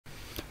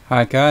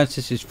Hi guys,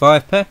 this is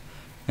Viper,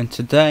 and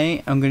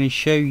today I'm going to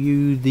show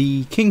you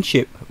the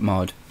Kingship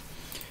mod.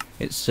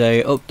 It's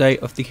a update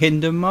of the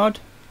Kingdom mod.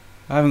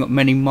 I haven't got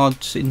many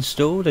mods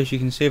installed, as you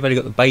can see. I've only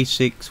got the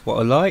basics, what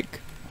I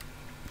like,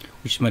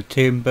 which is my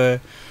timber,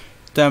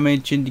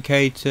 damage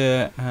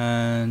indicator,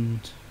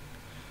 and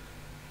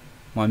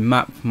my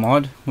map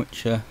mod,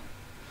 which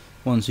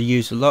ones I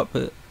use a lot.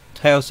 But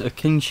Tales of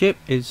Kingship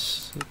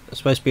is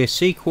supposed to be a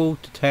sequel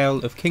to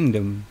Tale of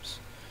Kingdoms.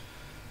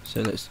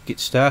 So let's get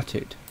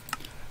started.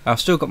 I've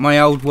still got my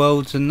old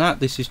worlds and that.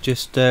 This is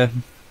just a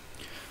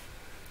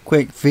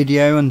quick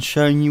video on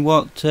showing you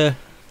what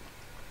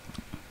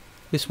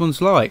this one's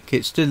like.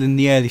 It's still in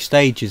the early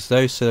stages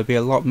though, so there'll be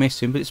a lot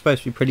missing, but it's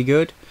supposed to be pretty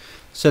good.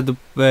 So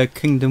the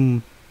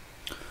kingdom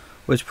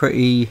was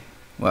pretty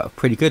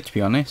good, to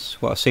be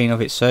honest, what I've seen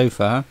of it so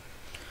far.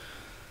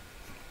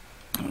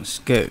 Let's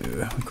go.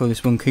 We call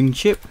this one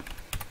Kingship.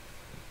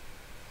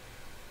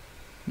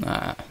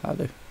 Nah,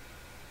 that'll do.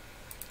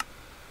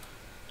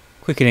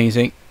 Quick and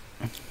easy.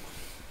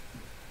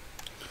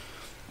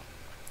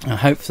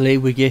 Hopefully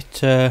we get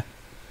to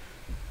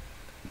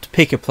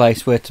pick a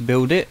place where to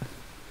build it,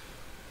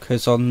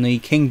 because on the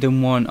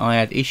Kingdom one I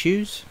had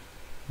issues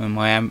and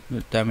my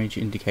damage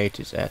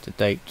indicator's out of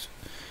date.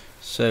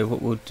 So what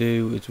we'll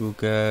do is we'll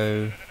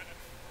go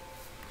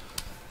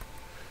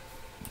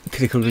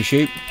click on the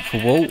sheep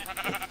for wall.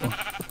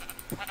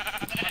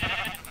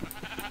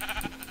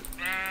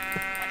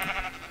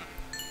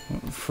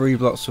 3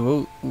 blocks of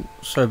wool.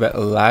 Sorry about the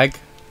lag.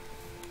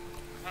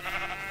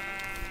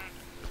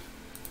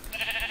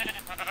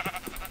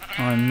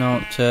 I'm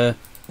not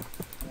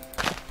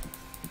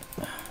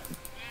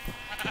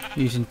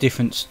using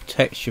different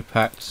texture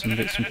packs and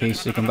bits and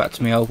pieces to come back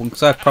to my old one,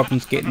 because I had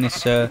problems getting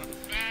this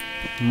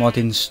mod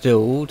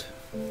installed,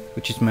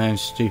 which is my own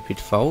stupid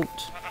fault.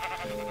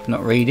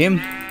 Not reading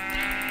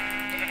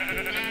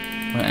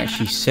what it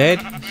actually said.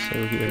 So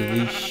we'll get rid of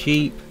these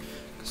sheep,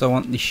 because I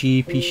want the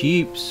sheepy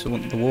sheeps. I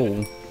want the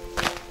wool.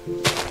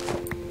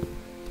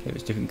 It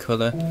was different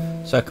colour,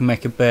 so I can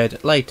make a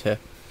bed later.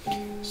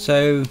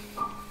 So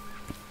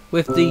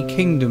with the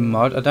Kingdom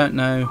mod, I don't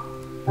know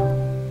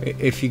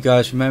if you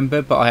guys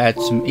remember, but I had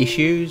some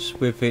issues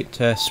with it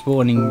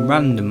spawning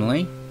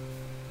randomly.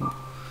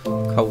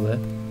 Coal there.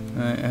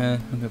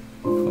 I'm going to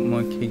put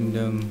my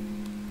Kingdom,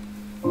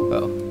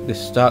 well,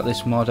 start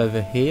this mod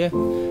over here.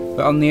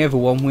 But on the other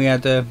one we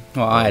had, well,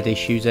 I had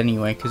issues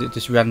anyway, because it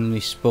just randomly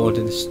spawned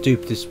in the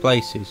stupidest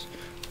places.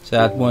 So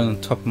I had one on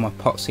top of my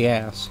potsy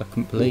house, I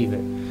couldn't believe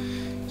it.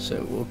 So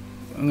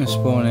I'm going to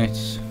spawn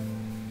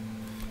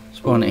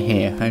it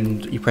here,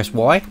 and you press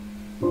Y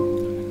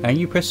and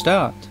you press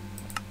start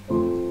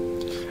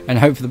and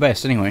hope for the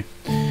best. Anyway,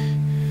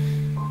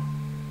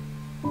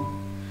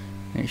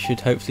 it should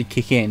hopefully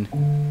kick in.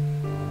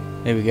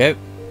 There we go.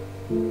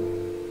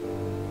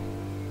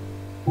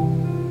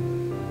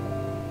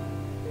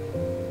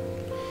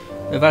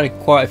 They've added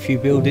quite a few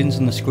buildings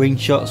in the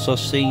screenshots I've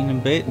seen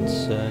and bits,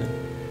 so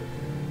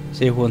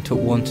see, everyone took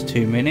 1 to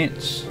 2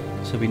 minutes,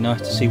 so it'd be nice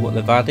to see what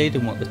they've added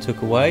and what they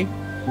took away.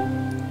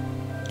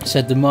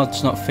 Said the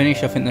mod's not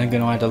finished. I think they're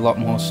going to add a lot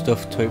more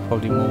stuff to it,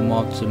 probably more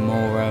mods and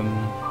more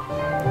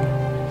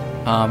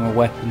armor,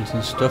 weapons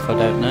and stuff. I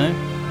don't know.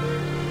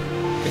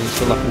 It's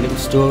got like a little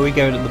story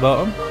going at the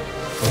bottom.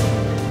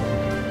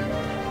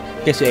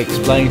 Guess it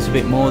explains a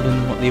bit more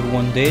than what the other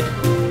one did.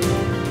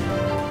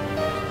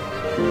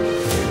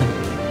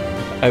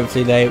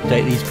 Hopefully they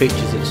update these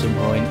pictures at some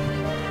point.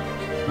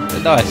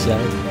 They're nice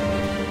though.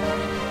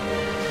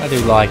 I do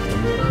like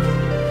them.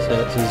 So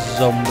it's a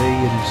zombie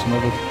and some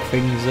other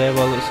things there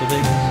by the looks of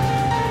things.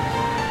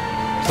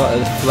 It's like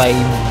the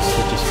flames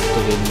are just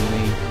stood in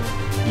the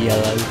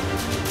yellow.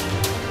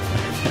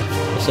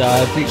 So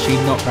I've literally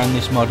not ran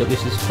this mod up.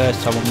 This is the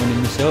first time I'm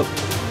running this up,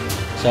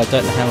 so I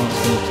don't know how long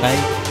it's going to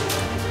take.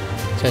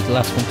 So the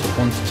last one took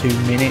 1 to 2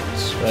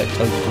 minutes, but it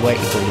told you to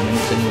wait a couple of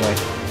minutes anyway.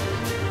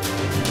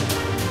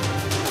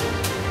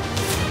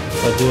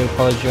 So I do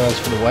apologise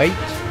for the wait.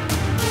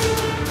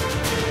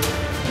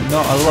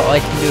 Not a lot I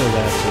can do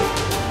about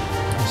it.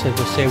 So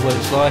we'll see what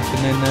it's like,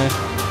 and then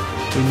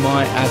we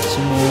might add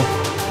some more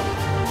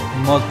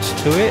mods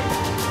to it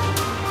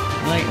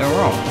later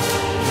on.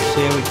 We'll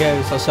see how it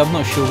goes. Like I said, I'm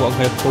not sure what I'm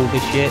going to pull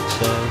this yet,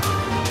 so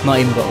I've not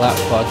even got that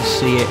far to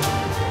see it.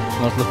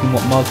 I was looking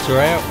what mods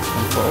are out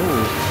and thought,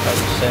 oh, that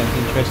sounds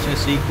interesting, a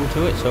sequel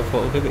to it, so I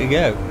thought I'll give it a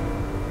go.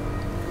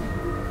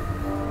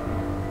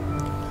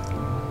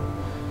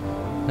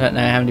 I don't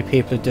know how many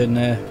people have done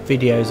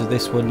videos of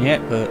this one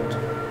yet, but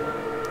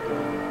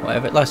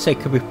whatever. Like I say,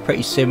 it could be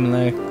pretty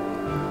similar,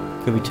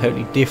 could be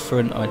totally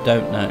different, I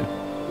don't know.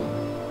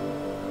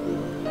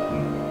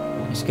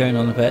 It's going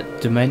on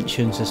about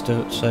dimensions and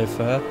stuff so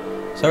far.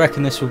 So I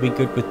reckon this will be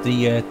good with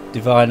the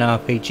Divine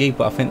RPG,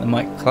 but I think they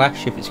might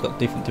clash if it's got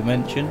different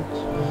dimensions.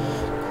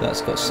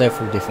 That's got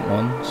several different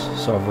ones,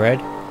 so I've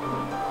read.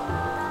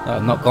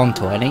 I've not gone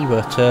to any,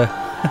 but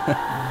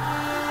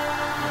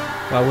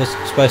I was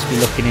supposed to be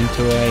looking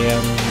into a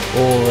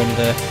ore and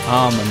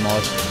armor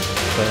mod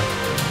for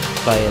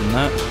playing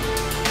that.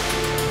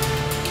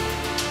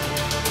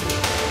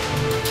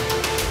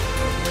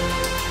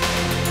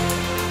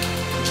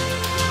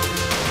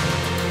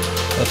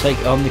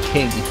 take on the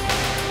king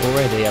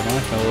already, am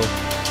I? Or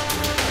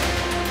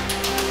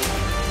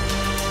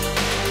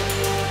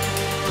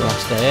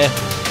last heir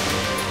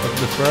of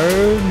the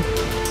throne?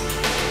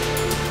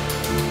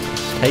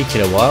 It's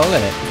taking a while,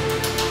 isn't it?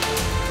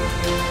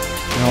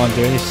 No, I'm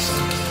doing this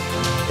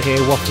here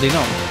waffling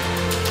on.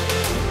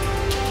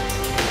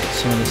 Get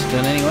some of this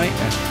done anyway.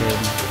 I can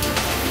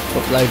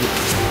upload it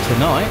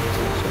tonight,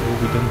 so it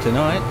will be done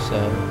tonight. So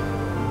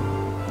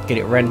get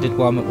it rendered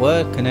while I'm at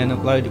work, and then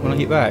upload it when I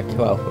get back.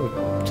 Well,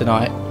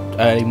 tonight,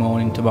 early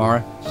morning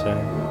tomorrow. So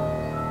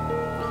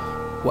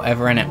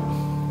whatever, innit?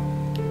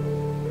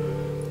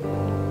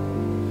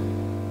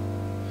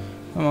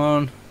 Come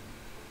on.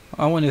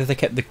 I wonder if they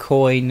kept the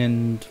coin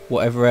and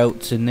whatever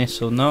else in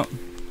this or not.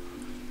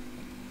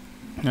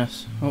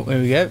 Yes. Oh,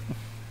 here we go.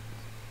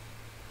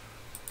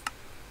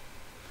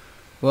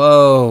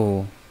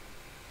 Whoa.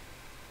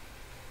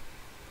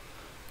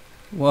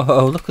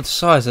 Whoa, look at the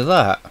size of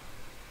that.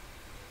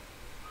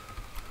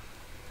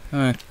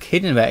 I'm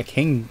kidding about a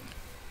kingdom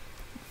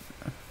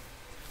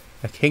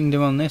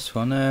on this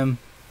one.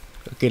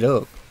 Look it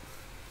up.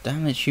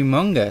 Damn, it's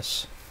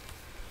humongous.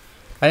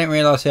 I didn't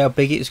realise how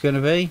big it's going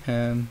to be.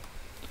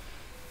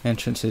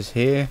 Entrance is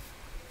here.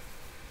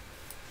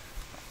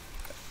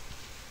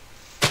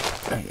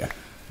 There you go.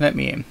 Let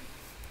me in.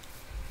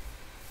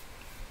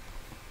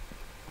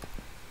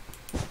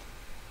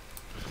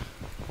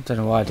 I don't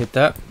know why I did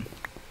that.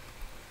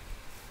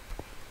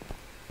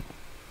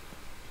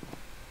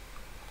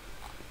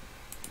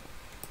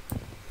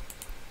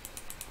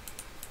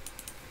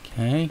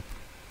 Okay.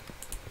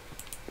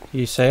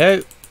 You say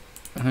out.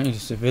 I think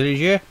it's a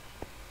villager.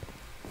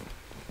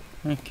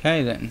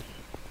 Okay then.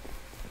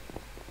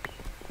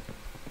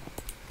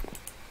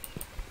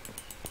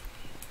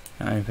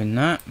 Open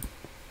that.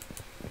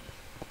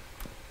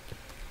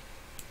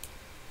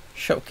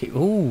 Shopkeep.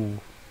 Ooh.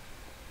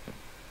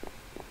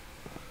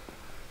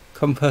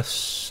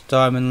 Compass,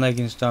 diamond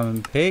leggings,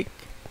 diamond pick.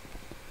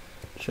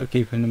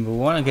 Shopkeeper number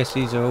 1. I guess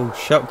these are all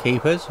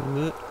shopkeepers.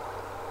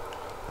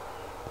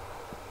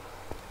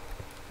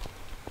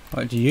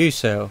 What do you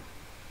sell?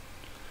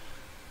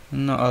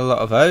 Not a lot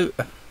of out.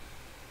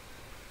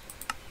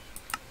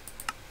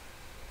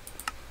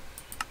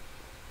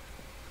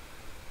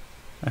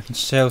 I can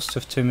sell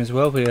stuff to him as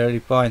well, but he only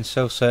buy and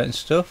sell certain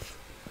stuff.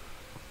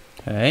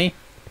 Okay.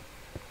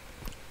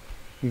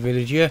 You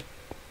villager.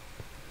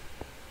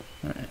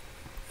 Right.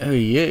 Who are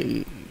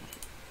you?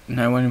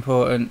 No one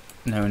important.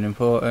 No one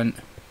important.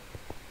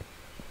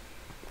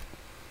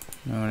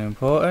 No one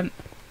important.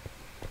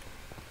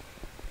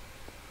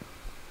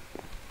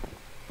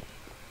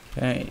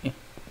 Okay.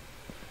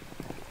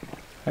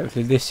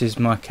 Hopefully this is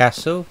my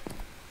castle.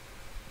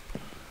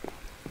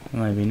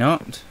 Maybe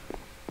not.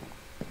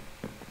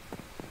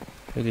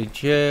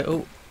 Villager.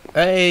 Oh,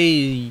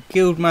 hey,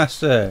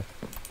 guildmaster.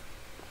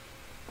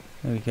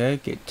 There we go.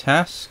 Get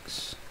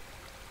tasks.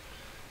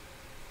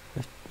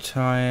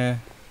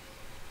 Retire.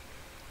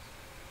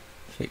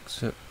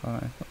 Fix up.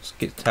 Right. Let's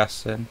get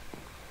tasks then.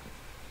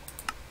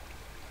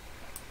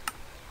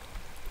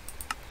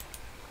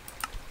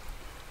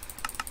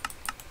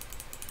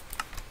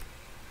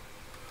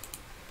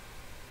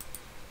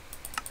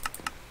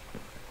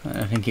 I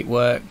don't think it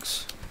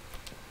works.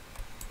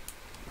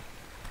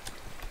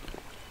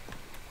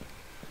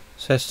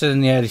 So still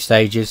in the early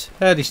stages.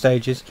 Early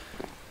stages.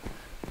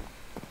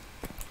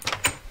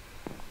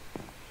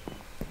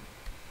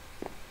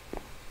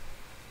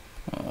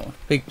 Oh,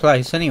 big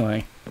place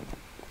anyway.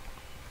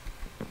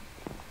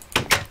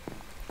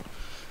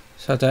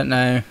 So I don't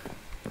know.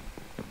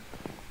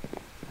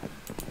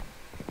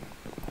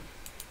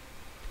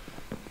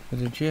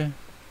 Villager.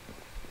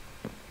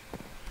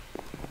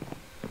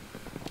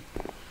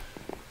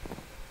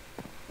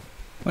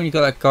 When you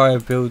got that guy who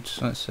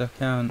builds, let's I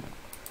can't.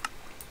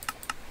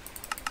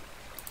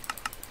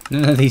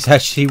 None of these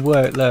actually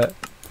work. Look,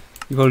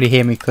 you probably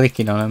hear me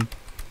clicking on them.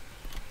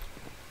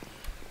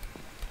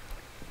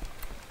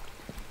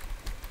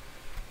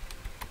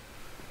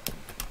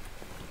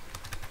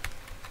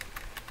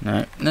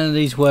 No, none of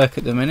these work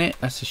at the minute.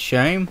 That's a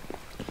shame.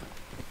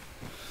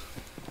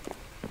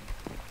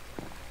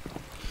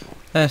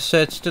 So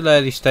it's still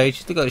early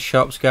stages. They've got the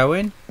shops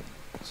going.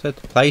 So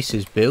the place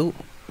is built.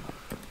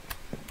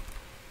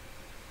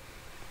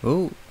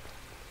 Ooh.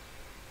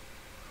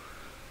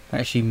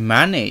 Actually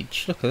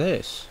manage. Look at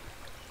this.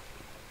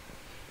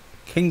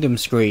 Kingdom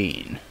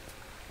screen.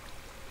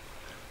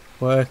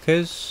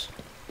 Workers.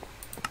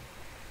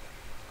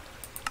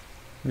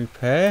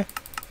 Repair.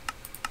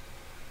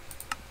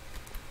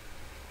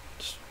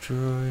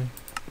 Destroy.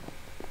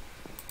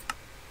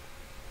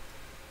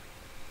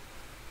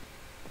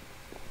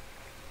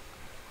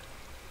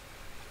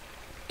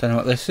 Don't know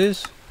what this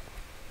is.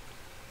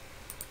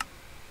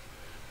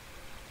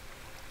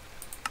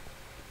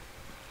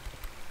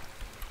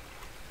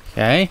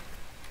 Okay.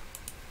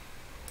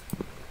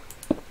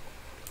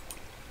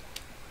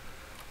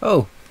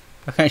 Oh,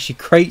 I can actually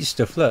crate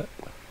stuff, look.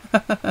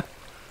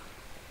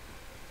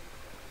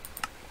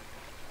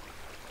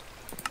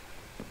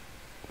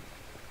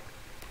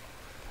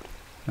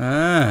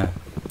 Ah.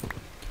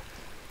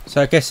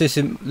 So I guess this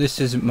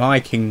isn't my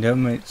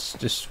kingdom, it's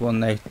just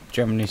one they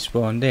generally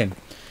spawned in.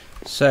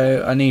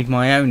 So I need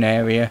my own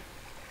area.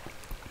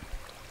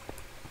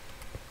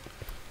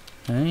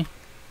 Okay.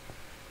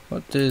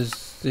 What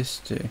does this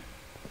do?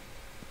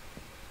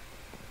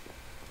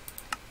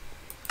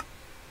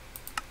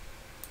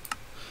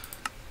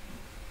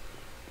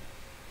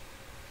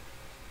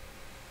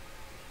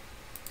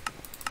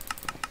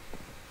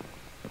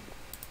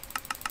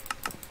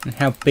 And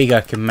how big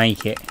I can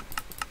make it.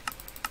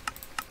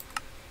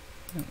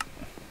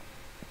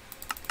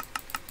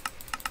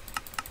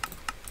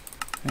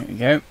 There we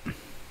go.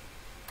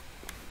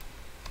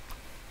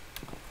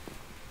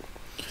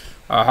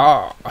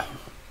 Aha!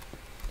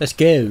 Let's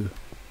go.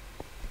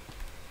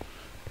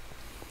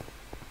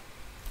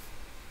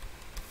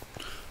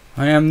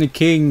 I am the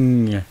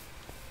king.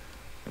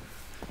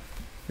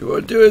 You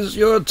will do as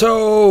you're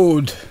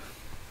told.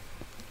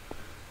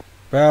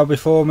 Bow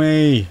before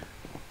me.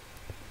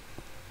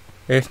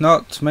 If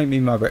not, make me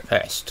my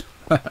breakfast.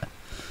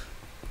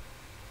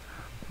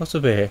 What's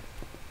up here?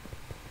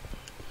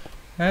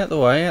 Out the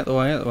way, out the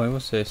way, out the way.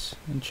 What's this?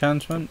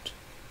 Enchantment?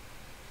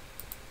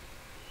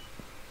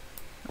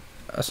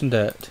 That's some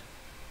dirt.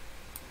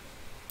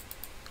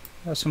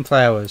 That's some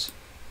flowers.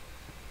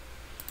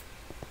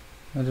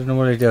 I don't know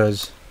what it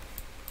does.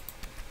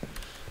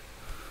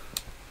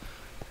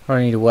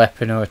 Probably need a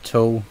weapon or a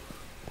tool.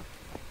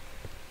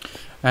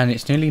 And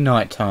it's nearly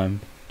night time.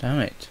 Damn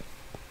it.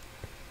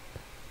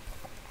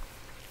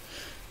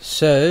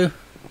 So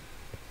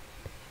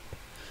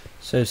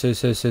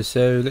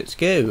let's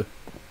go.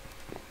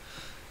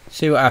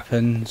 See what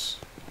happens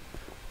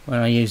when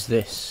I use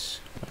this.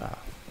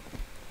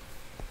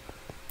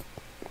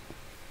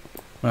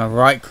 When I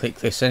right click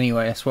this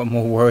anyway, that's what I'm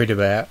more worried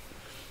about.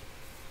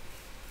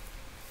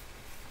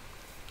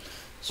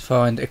 Let's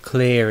find a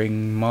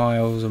clearing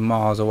miles and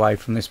miles away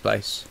from this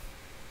place.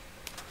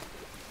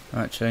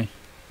 Actually.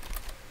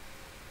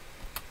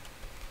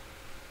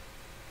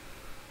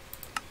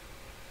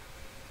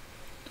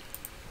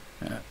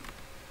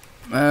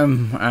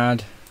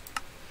 Add.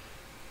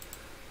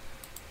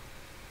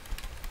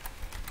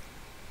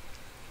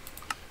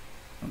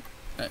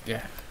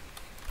 Yeah.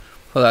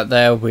 Put that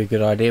there would be a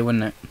good idea,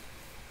 wouldn't it?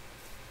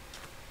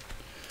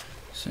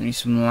 So I need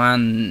some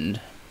land.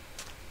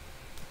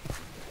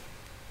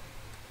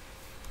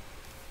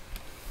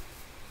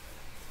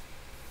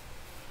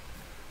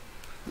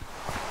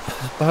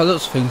 By the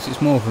looks of things,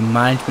 it's more of a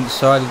management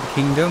side of the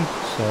kingdom,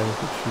 so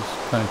which is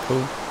kind of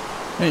cool.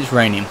 And it's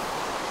raining.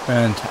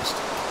 Fantastic.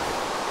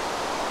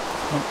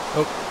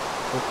 Oh.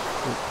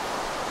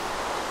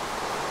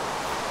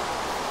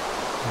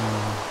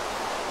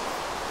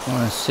 I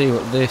want to see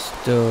what this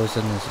does,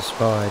 and there's a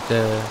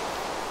spider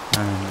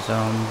and a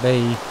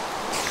zombie.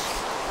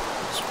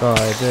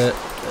 Spider.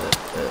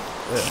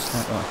 That's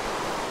not right.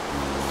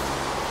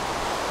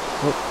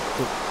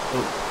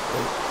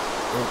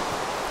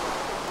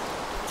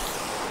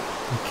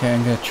 Okay,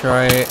 I'm going to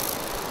try it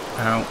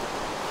out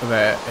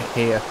about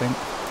here, I think.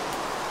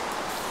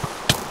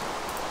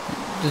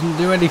 It doesn't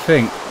do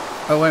anything.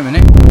 Oh, wait a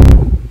minute.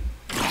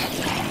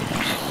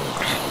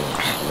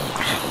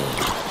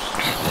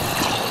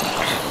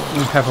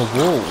 We have a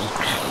wall.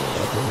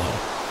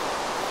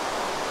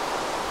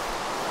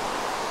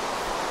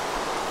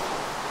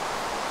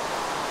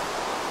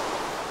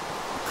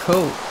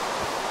 Cool.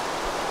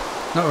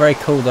 Not very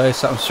cool though,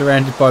 so I'm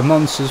surrounded by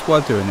monsters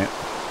while doing it.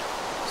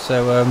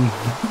 So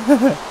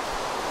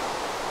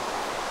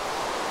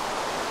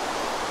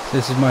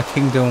this is my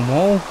kingdom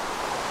wall.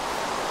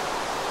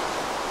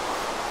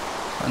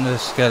 Another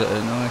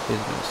skeleton. Oh, it is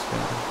another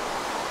skeleton.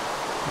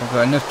 I've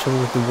got enough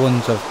trouble with the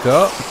ones I've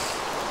got.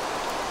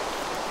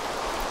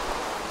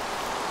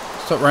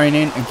 Stop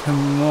raining and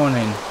come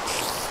morning.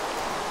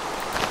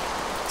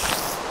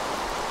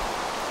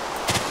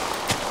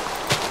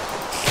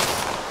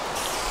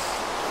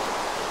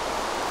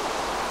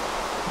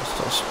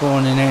 Stop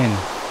spawning in.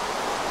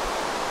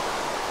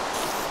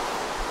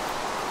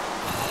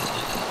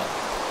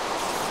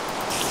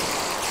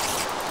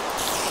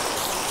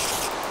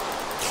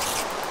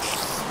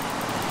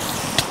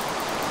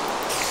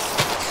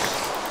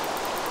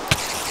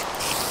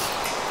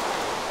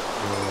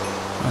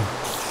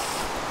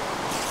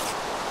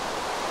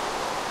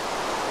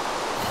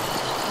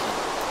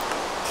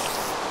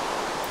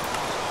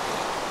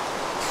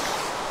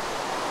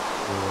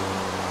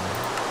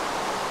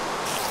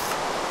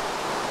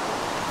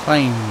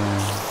 Flame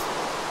there.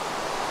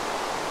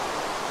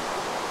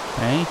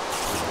 Okay.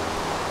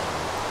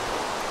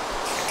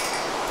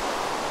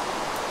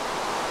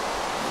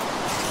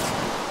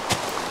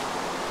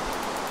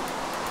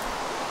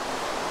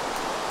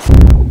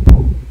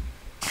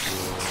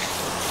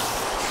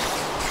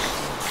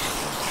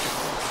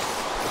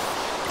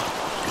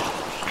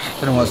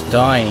 Don't know what's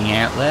dying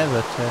out there,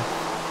 but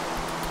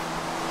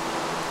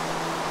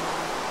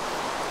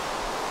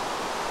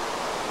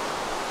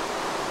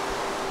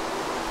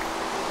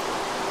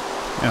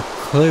no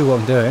clue what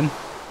I'm doing,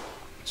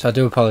 so I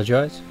do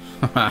apologise.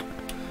 Not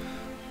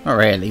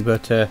really,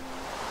 but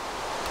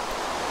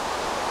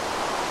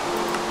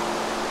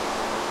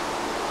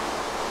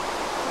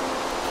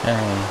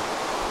Okay.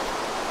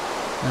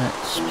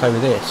 Let's play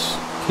with this.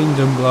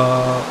 Kingdom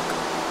block.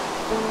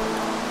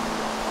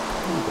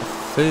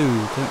 Food,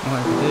 don't know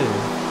what to do.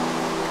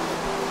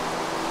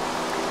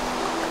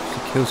 Just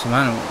to kill some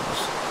animals.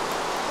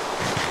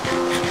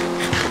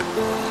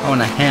 I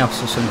want a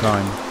house of some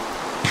kind.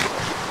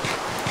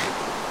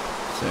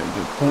 So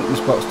we'll point this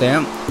box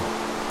down.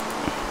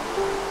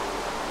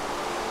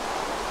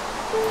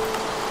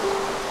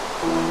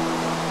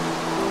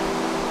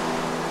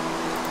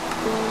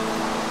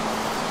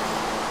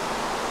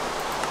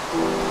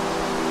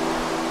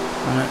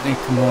 I don't need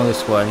to come all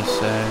this way,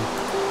 so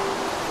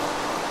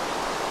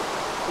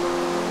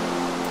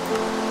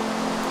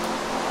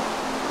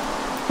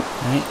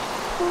okay.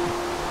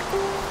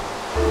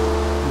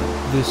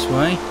 This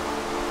way.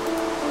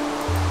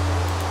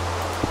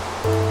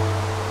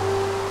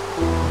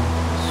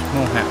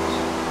 Small house.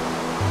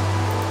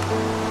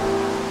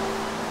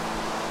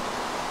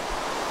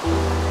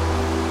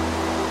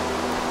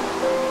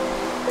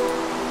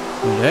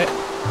 Is it?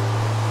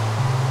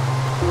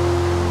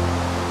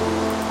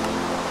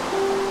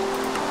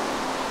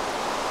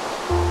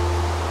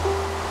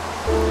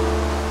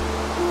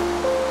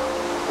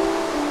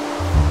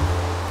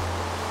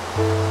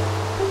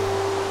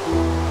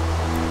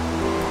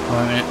 Wait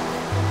a minute.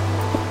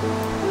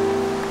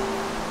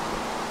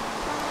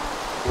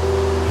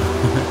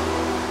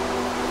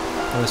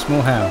 Oh, a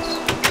small house.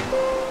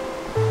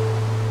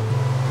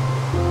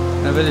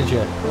 No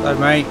villager. Hello,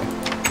 mate.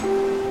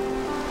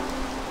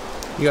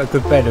 You got a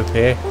good bed up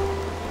here.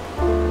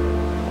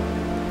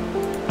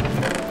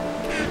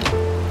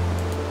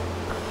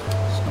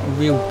 It's not a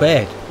real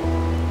bed.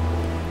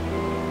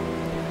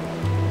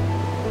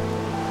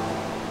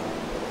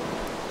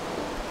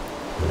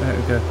 Let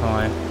me go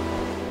higher.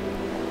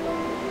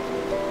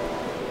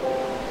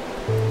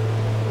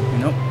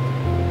 Nope.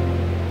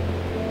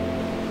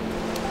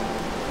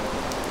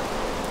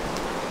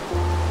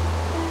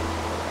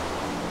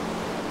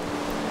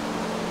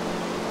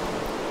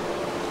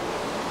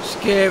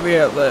 Scary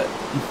out there.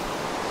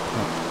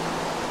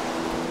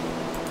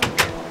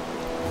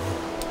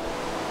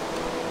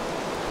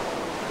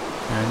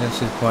 And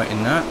this is quite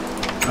in that.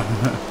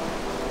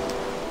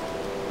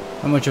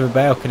 How much of a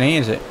balcony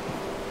is it?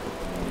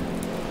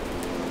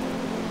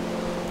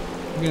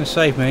 You're gonna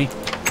save me.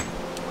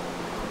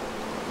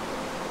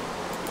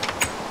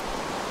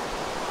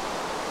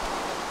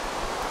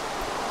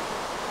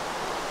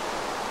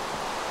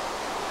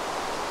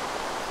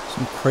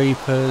 Some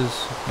creepers.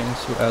 Okay, let's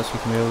see what else we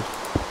can build.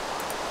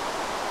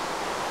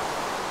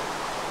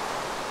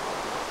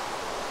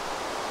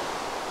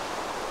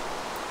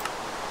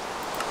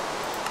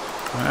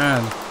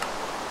 Man.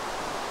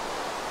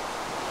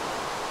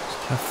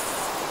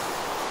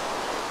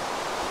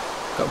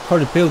 Got to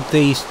probably build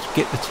these to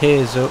get the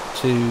tiers up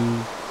to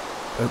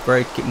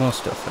upgrade, get more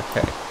stuff.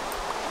 Okay.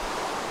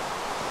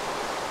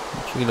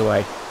 Shoot it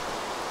away.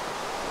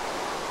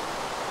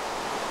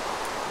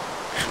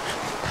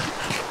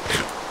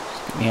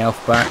 Just get my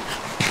health back.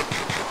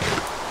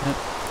 Yep.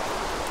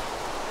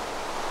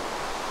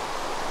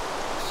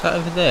 What's that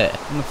over there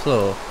on the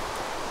floor?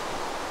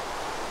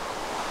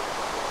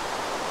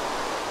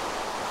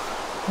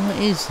 What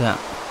is that?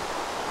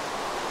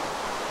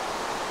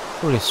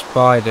 Probably a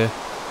spider.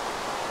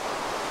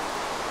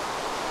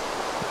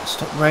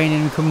 Stop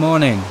raining and come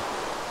morning.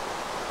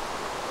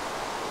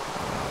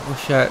 I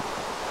wish I had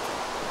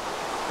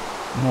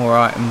more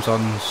items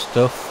on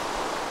stuff.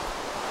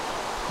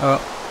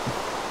 Oh.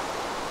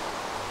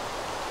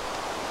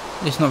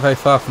 It's not very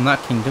far from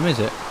that kingdom, is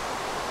it?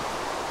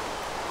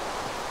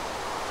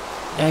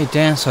 The only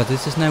downside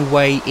is there's no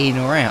way in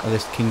or out of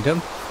this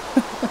kingdom.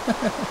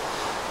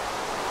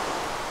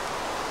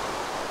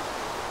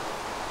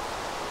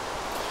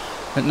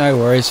 But no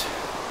worries.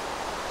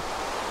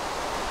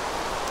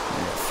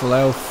 Full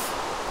health.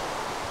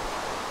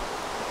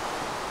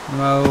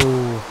 No.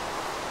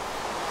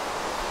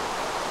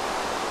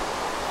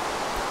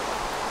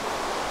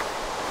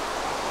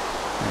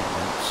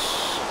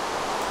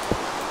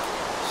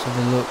 Let's have a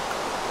look.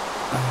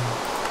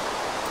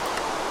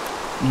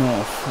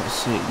 North. Let's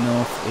see.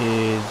 North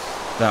is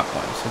that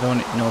way. So I don't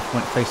want it north. I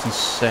want it facing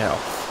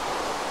south.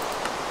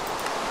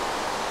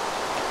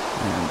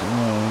 And I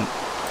want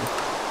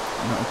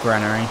not a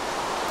granary.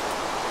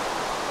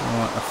 I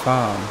want a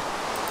farm.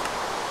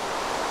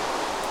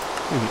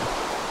 I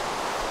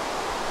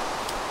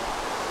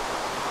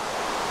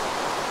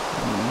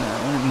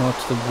want it more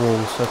to the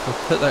wall, so if I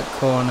put that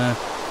corner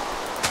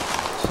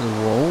to the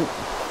wall,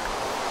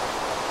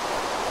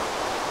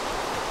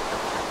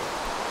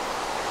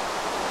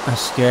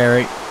 that's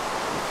scary.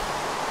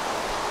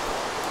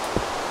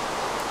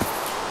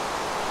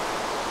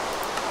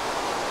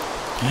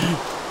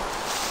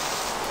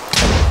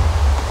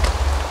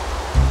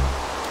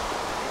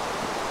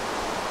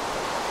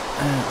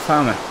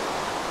 Farmer.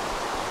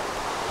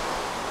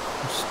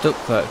 I'm stuck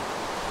though.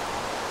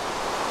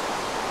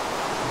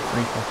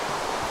 Creeper.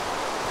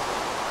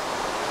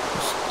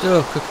 I'm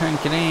stuck, I can't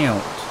get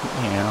out. Get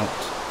me out.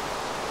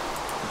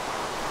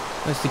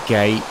 Where's the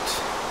gate?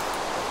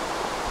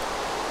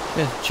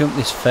 Just jump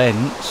this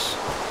fence.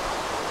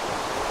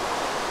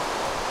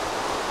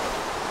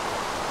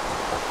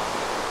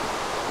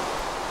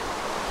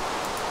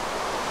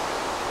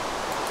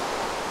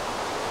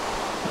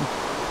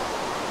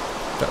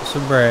 Got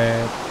some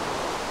bread.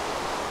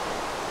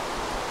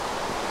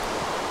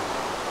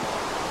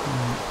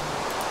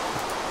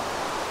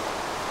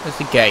 There's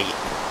the gate.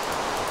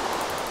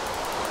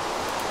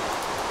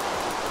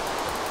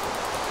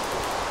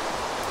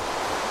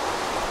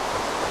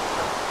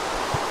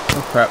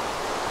 Oh crap.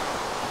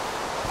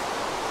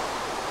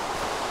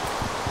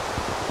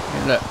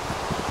 Hey, look.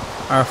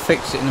 I'll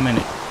fix it in a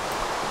minute.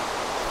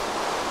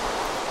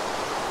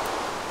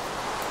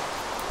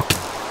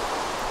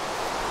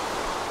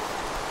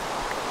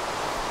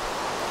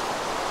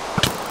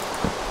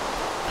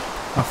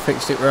 I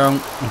fixed it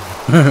wrong.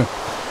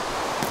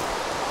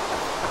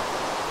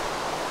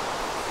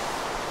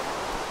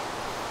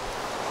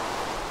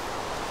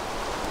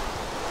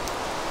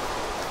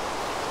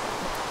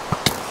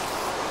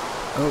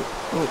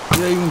 Oh,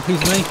 yeah, you want a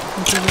piece of me? You want a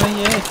piece of me?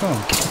 Yeah, come on.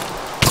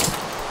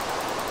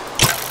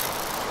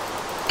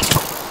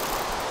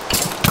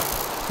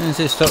 As soon as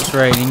it stops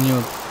raining,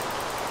 you'll...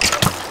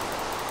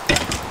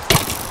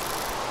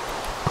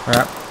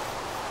 Crap.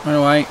 Run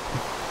away.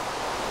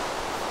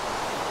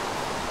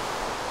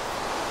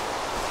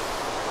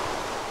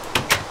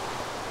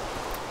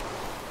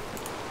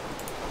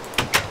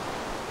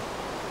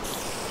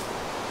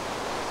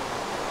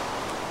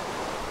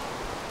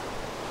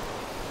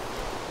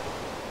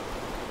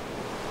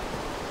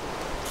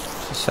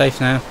 It's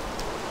safe now.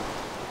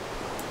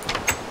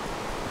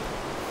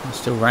 It's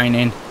still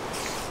raining.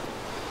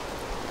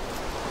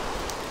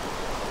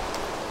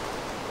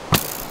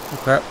 Oh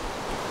crap.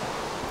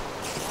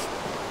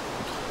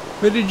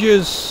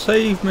 Villagers,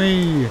 save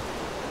me!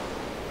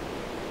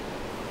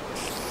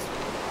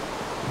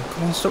 Oh,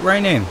 come on, stop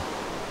raining.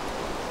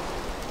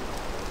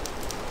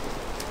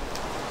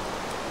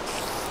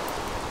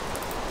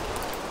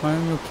 I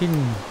am your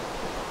king.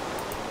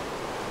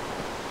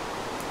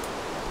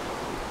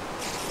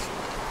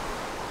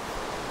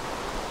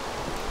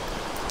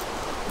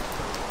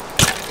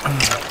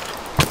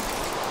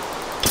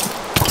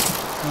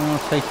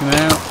 I'll take him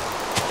out.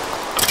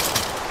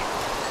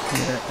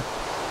 Yeah.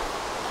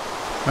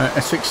 Right,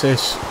 let's fix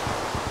this.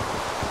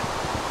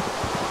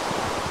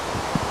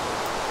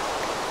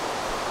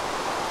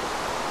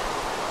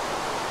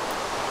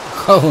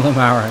 All the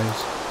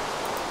arrows.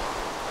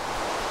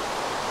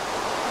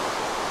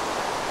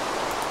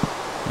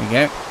 There we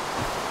go.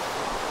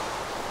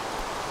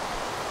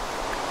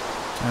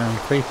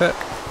 Creeper.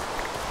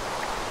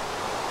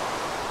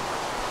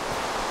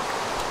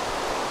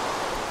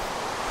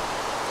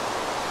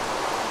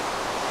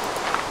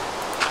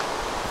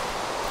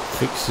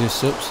 Fix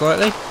this up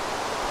slightly.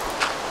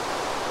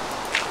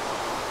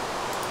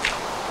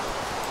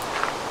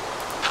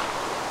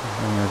 I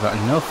don't know about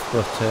enough,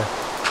 but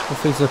we'll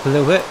fix it up a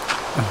little bit.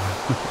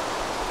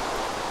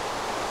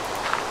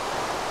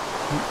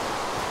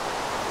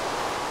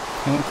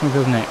 And what can we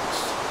build next?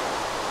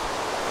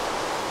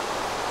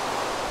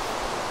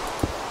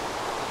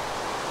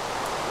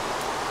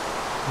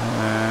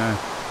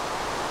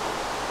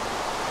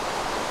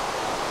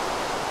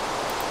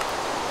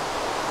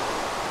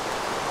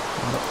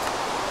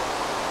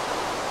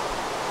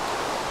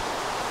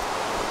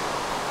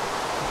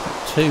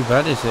 Not too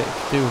bad, is it?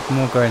 Could do with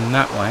more going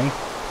that way.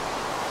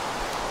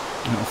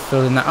 And it'll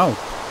fill in that. Oh,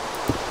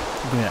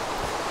 look at that.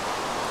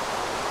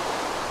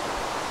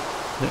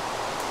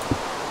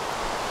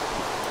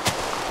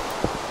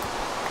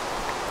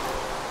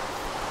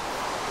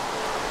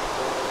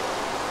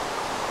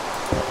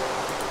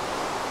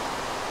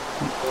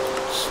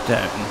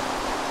 Stone.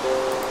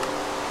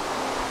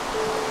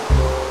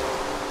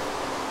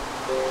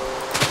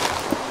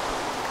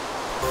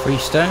 Free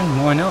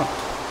stone, why not?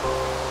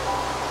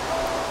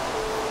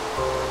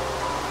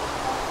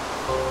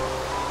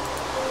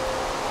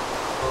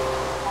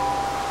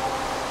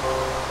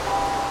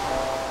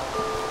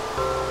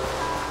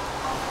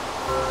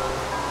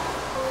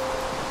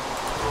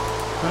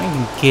 Can't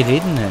even get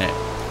in there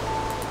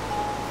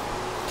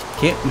to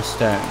get my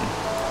stone.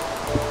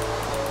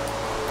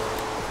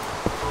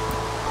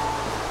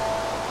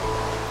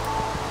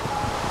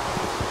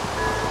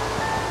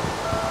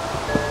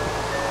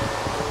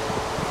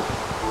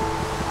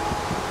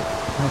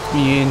 Let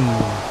me in.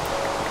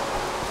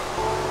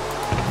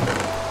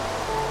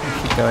 I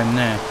should go in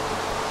there.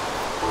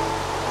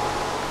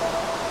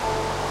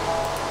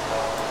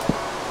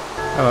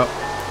 Oh well.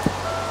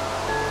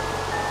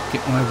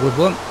 Get my wood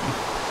one.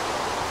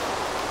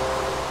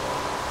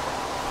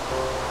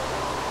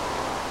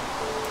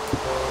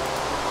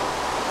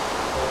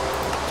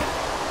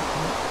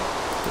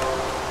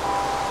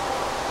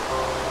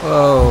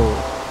 Whoa.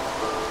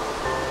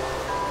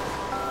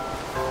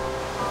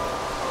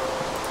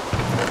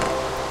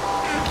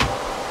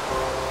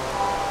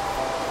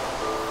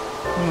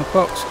 Where'd my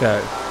box go?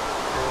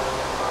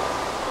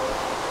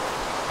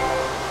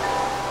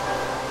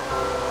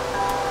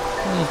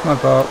 There's my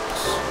box.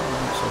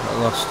 Looks like I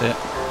lost it.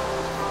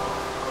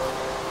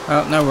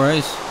 Oh, no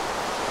worries.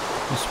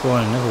 Just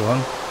spawn another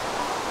one.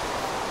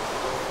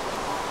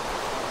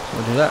 So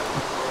we'll do that.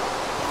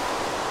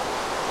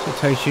 So it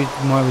takes you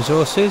to my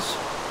resources.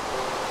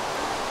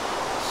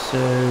 So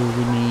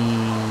we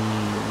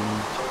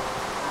need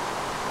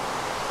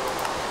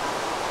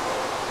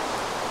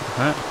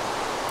that.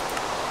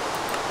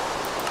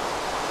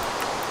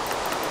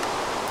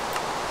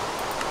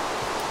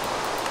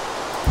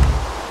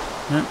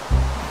 Yep.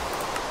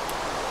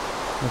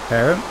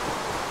 Repair them.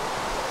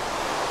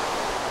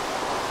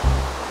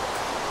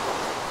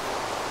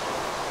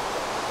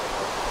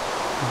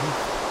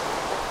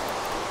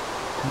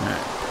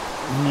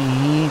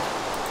 Need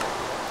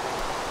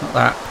not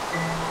that.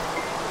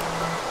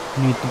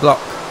 Need the block.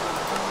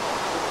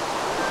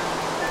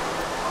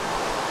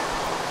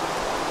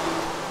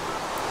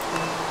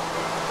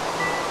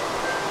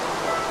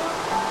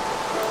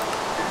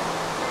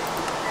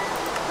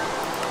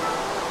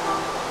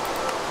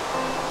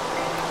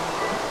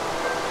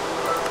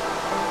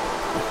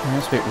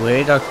 That's a bit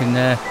weird. I can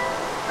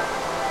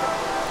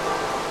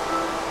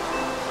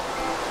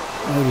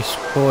already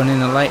spawn in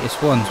the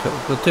latest ones, but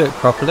we'll do it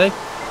properly.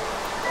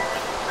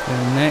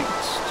 Then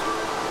next,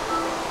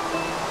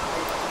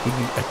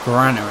 a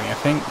granary, I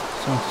think.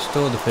 Somewhere to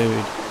store the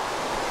food.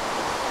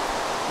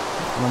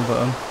 One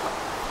button.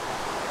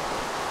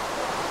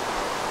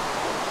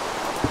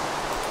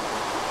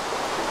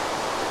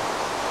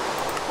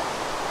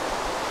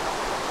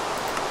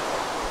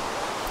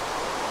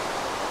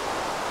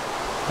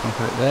 I'll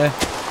put it there.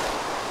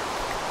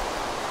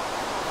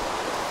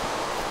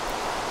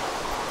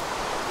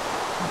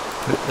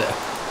 Put it there.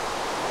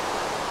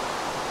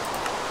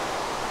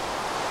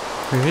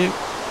 Preview.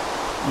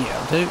 Yeah,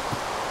 I'll do.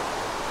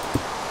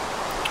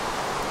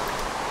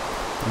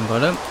 One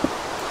bottom.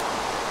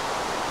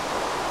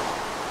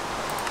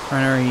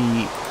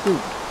 Granary.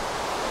 Ooh.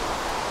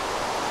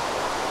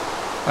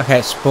 Okay,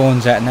 it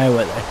spawns out of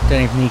nowhere though.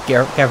 Don't even need to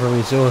gather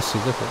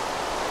resources, does it?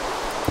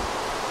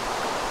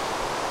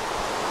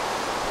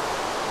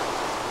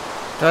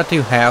 Did I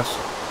do house?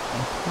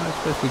 Oh, it's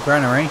supposed to be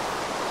granary.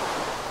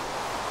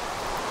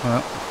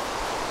 Well.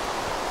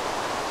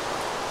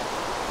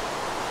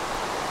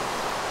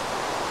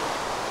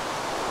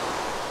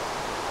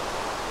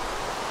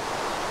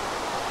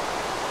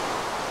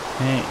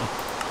 Okay.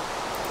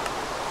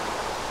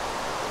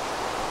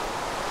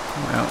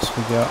 What else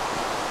we got?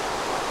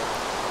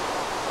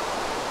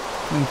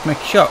 We need to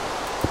make a shop.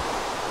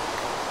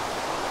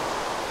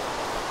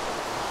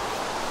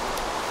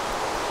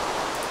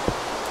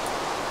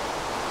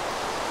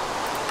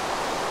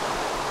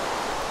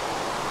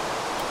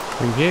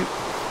 Preview.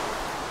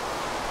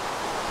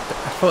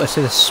 I thought it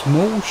said a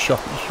small shop.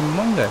 It's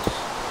humongous.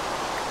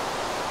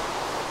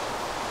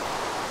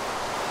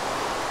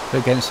 Put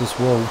against this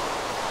wall.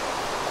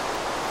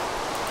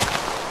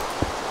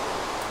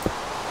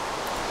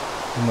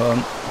 Come on.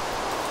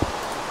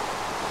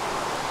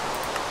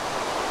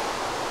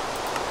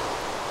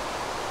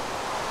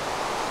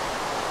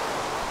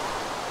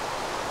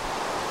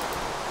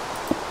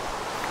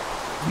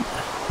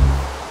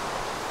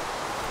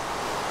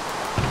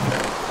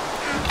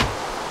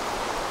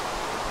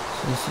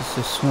 So this is a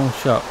small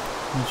shop.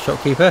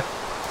 Shopkeeper.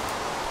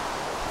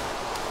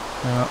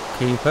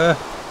 Shopkeeper.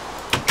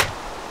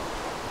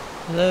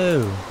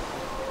 Hello.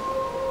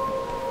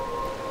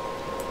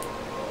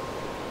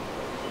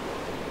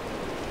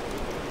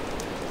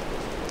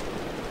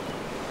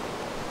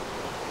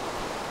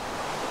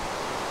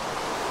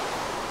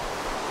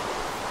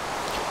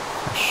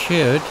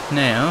 Should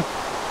now.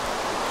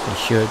 So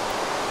should.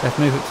 Let's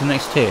move it to the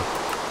next tier.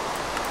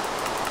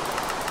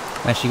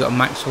 Unless you got to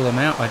max all them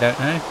out, I don't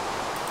know.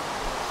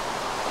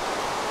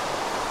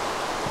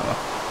 Oh.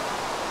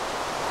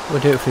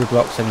 We'll do it through the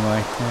blocks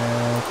anyway.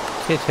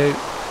 Tier 2.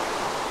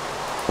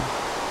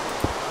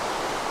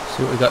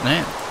 See what we got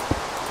now.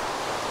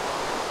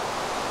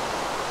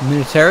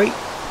 Military.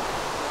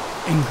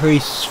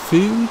 Increase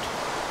food.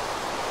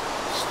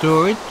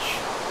 Storage.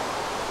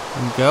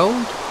 And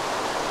gold.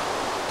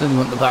 Don't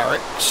want the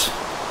barracks.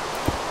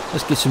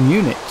 Let's get some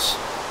units.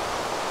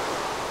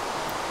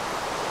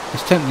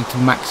 It's tempting to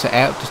max it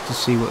out just to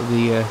see what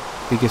the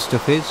bigger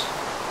stuff is.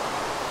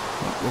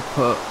 We'll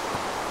put.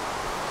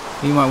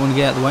 You might want to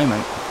get out of the way,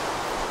 mate.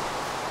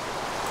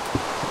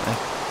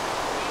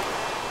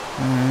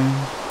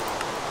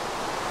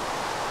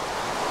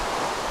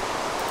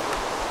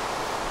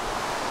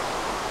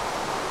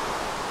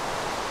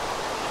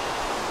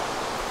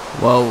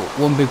 Well,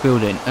 one big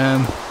building.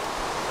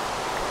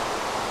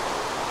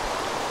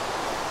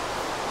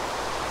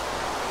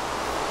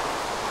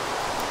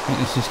 I think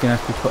this is going to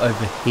have to be put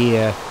over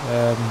here.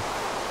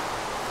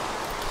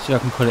 So I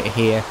can put it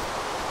here.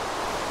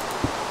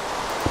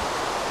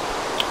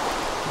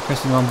 I'm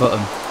pressing the wrong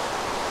button.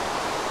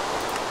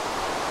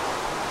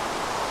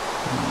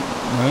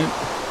 Nope.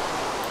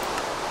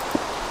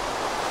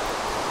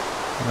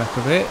 Go back a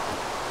bit.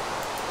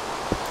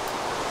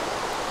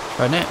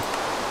 Try now.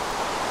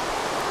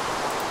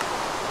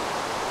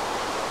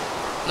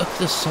 Look at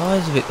the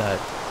size of it though.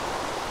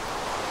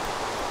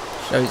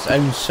 Show its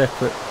own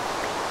separate.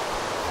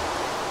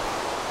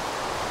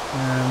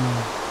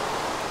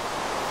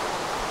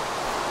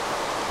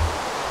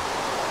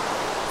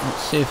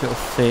 Let's see if it'll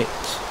fit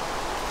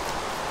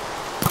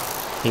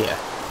here.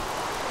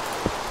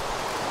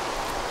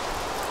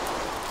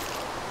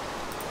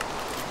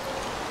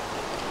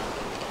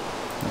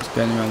 That's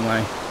going the wrong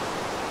way.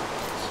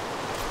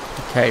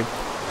 Okay,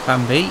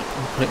 plan B,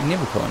 we'll put it in the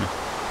other corner.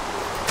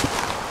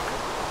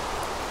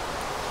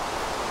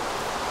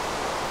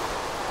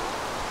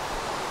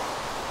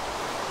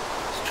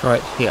 Let's try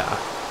it here.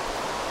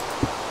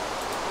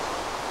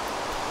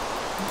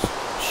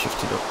 Let's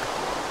shift it up.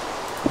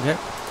 There we go.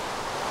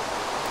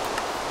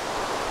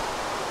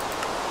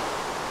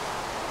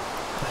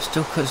 It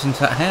still cuts into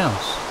that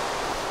house.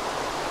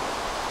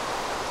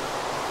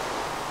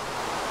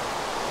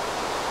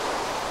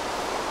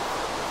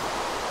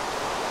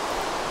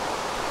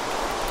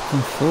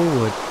 Come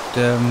forward.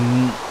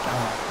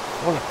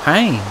 What a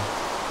pain.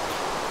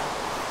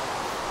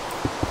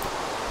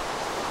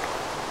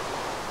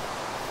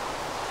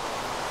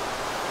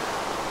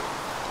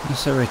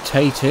 Let's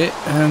rotate it.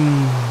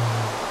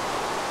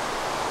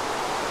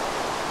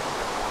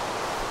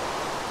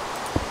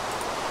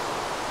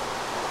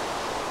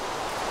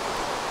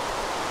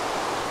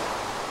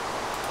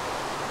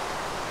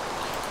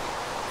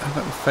 How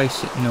about we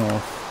face it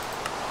north?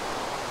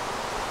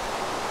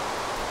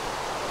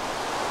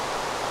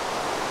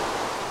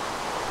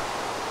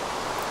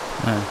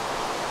 No.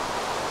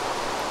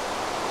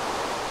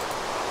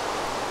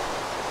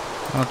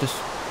 I'll just...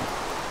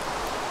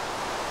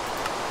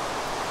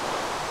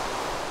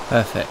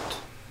 Perfect.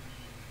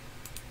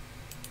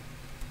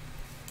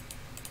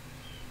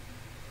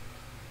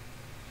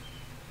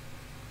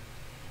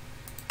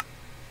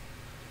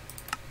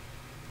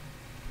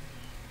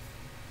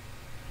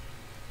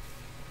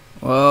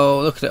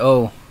 Whoa, look at it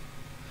all.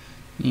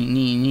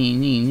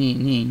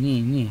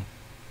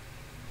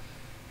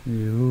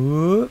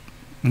 Whoop.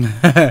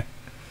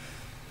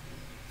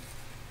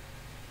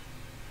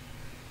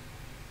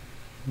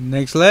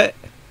 Next let.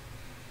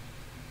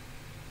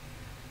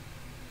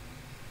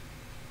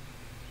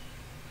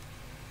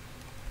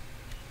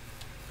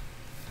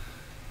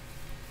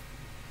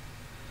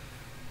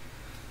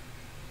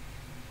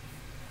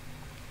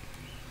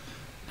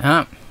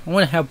 I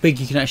wonder how big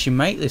you can actually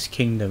make this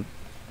kingdom.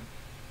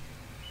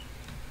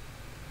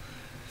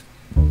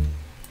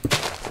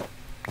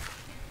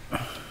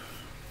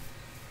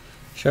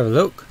 Let's have a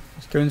look.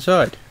 Let's go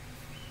inside.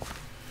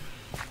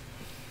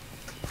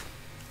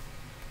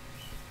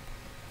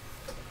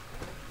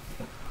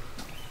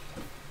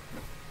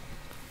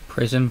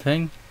 Prison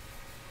thing.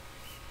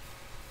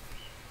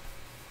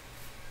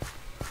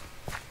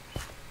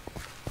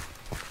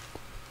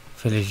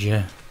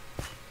 Villager.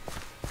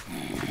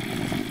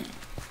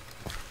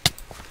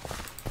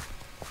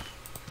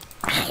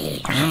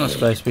 I'm not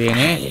supposed to be in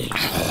here.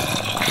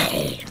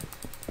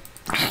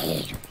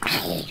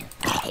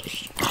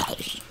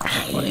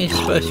 What is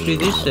supposed to be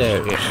this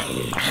area?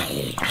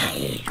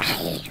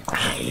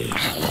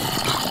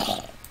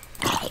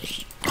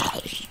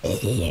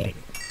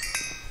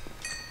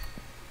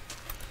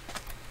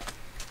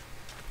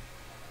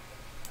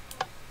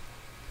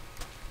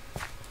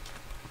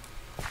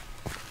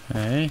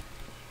 Okay.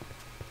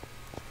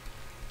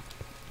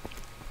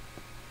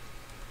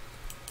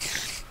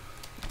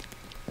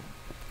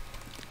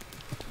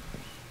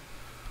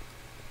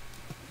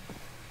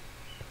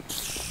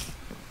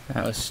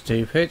 That was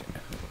stupid.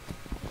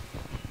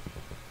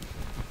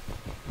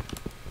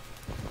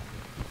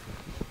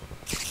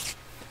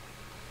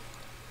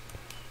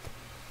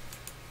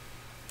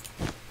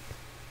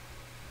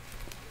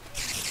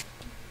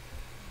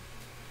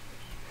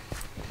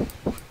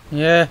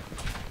 Yeah.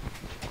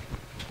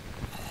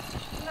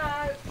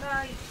 No,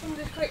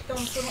 somebody's clicked on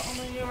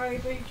something on your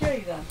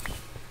ABG then.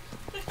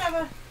 Just have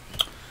a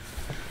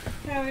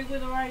carry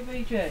with our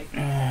ABG.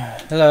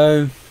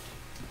 Hello.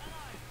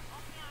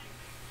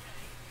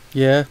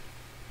 Yeah.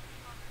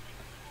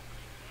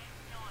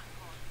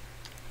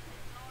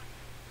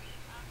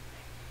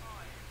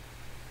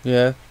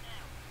 Yeah.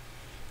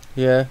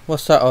 Yeah.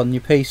 What's that on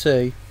your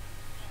PC?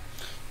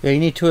 Yeah, you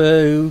need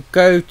to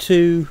go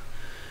to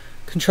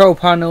control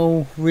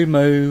panel,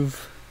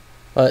 remove,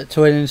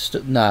 to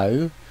install.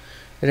 No.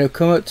 And it'll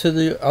come up to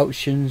the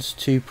options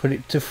to put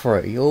it to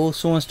free. All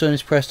someone's done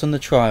is pressed on the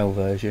trial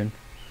version.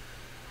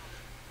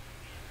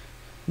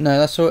 No,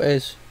 that's all it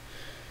is.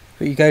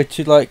 But you go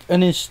to like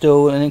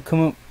uninstall and then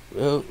come up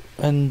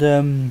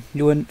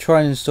you wouldn't try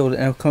and install it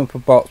and it'll come up a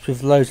box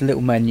with loads of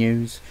little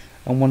menus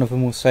and one of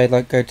them will say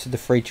like go to the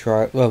free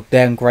trial, well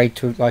downgrade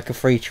to like a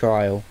free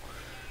trial.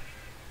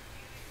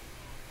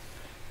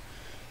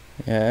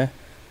 Yeah.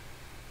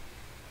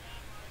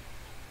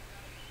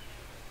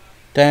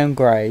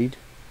 Downgrade.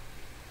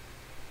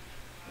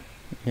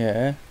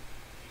 Yeah.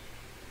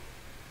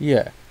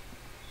 Yeah.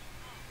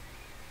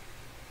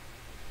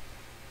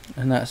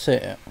 And that's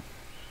it.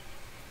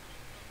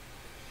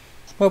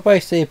 Well,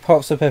 basically it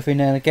pops up every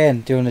now and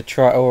again doing a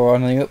try, or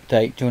on the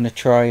update doing a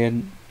try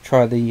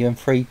the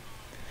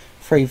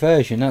free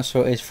version. That's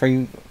what it is,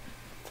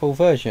 full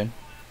version.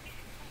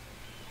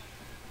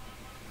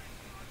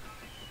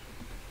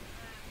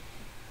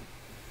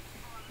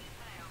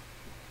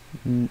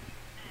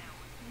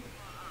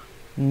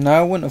 No,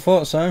 I wouldn't have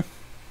thought so.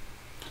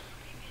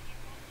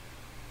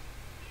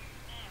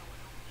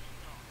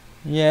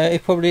 Yeah,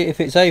 it probably, if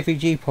it's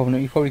AVG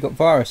problem, you've probably got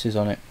viruses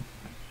on it.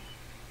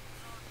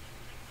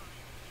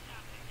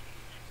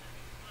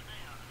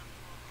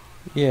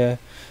 Yeah,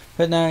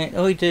 but no,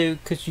 all you do,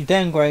 because you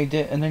downgrade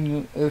it and then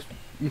you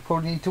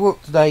probably need to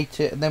update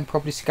it and then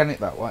probably scan it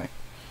that way.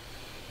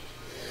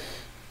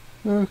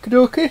 Okay,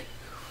 okay.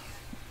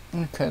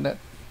 Okay, then.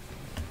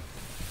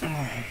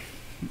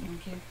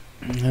 Thank you.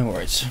 No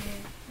worries.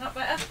 Not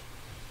better?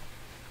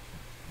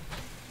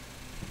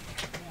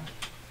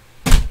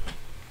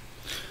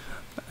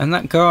 And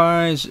that,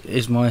 guys,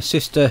 is my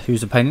sister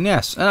who's a pain in the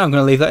ass. And I'm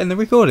going to leave that in the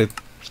recording,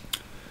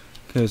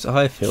 because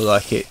I feel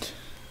like it.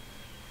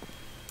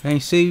 Can you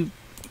see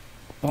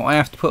what I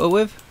have to put her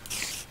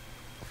with?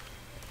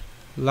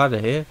 Ladder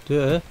here,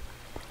 duh.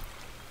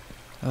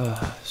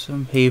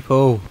 Some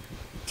people.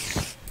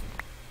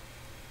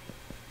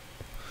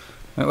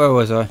 Wait, where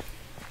was I?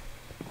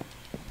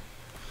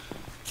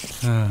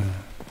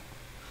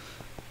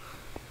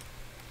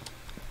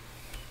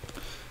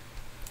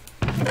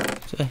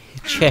 There's a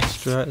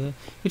chest right there.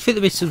 You'd think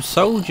there'd be some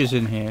soldiers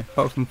in here,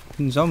 apart from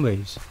fucking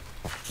zombies.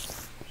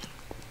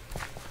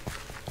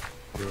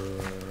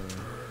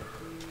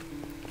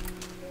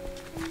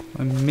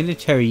 My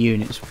military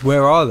units,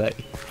 where are they?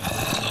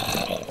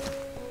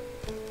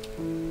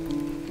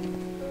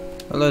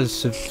 Well, there's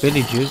some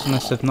villagers,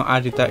 unless they've not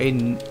added that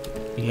in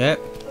yet.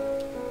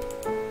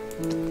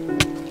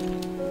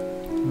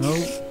 No.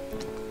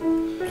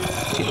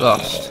 Get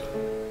lost.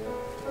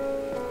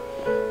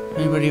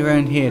 Anybody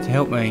around here to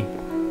help me?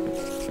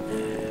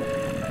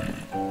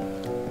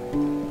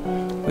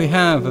 We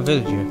have a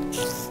villager.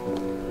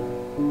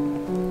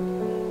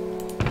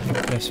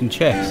 There's some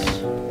chests.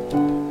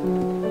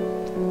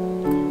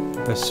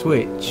 A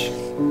switch.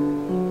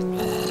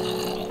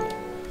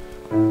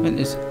 And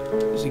there's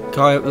a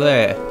guy up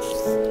there.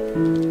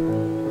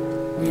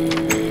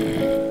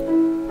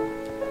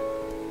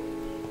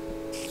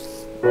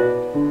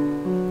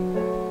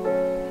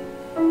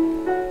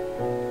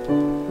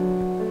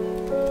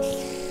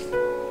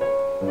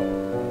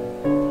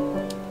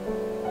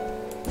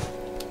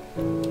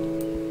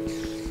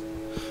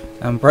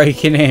 I'm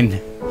breaking in.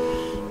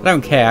 I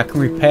don't care, I can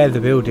repair the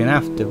building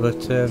after,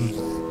 but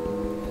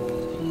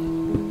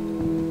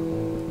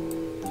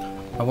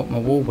I want my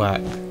wall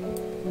back.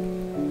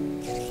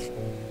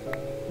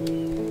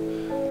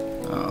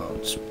 Oh,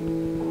 just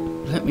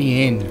let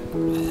me in.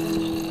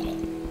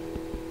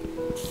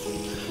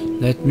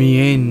 Let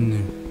me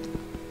in.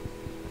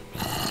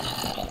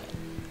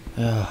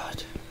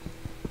 God.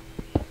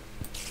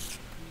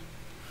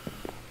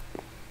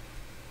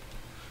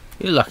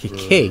 You're like a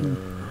king.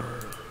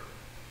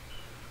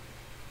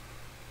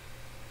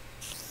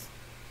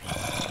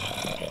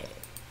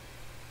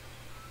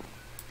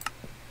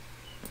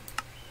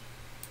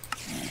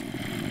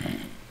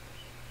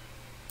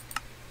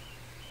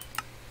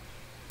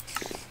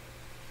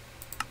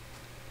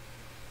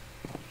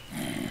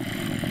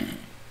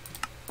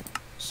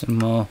 Some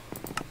more.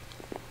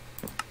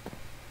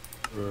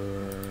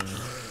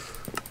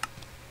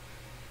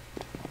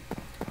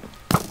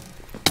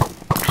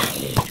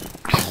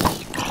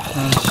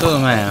 Sort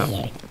them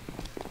out.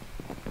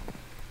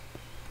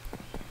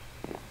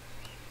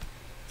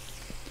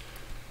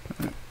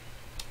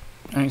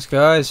 Thanks,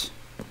 guys.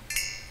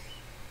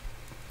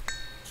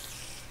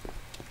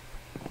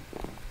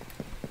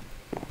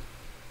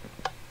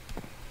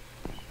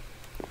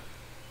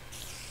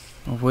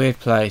 A weird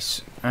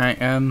place. Alright,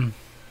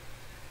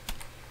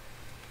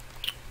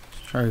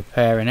 try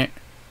repairing it.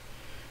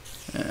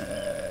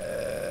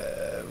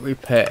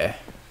 Repair.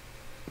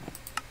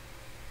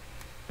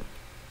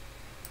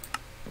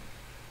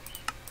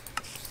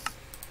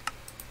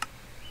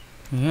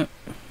 Yep.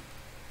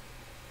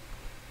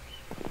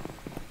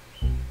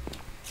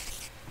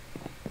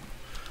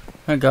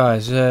 Right,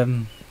 guys.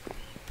 Hey.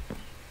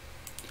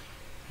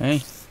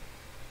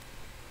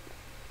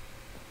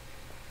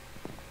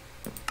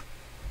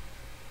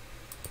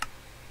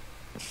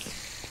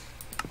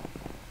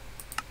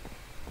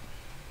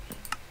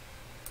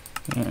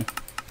 Yeah.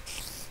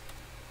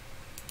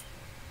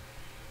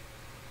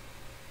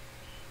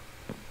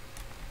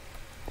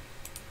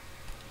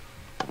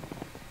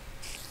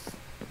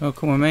 Oh,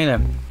 come with me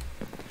then.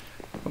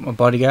 Got my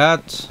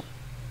bodyguards.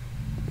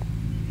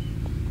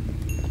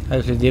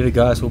 Hopefully the other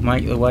guys will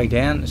make their way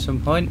down at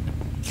some point.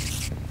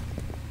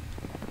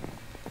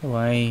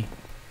 Away.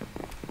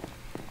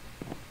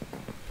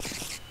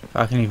 If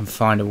I can even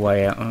find a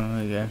way out. Oh,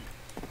 there we go.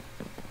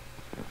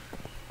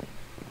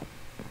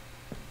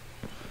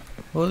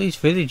 All these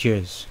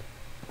villagers.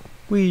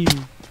 Whee!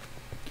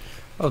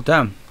 Oh,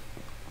 damn.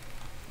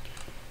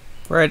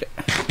 Bread.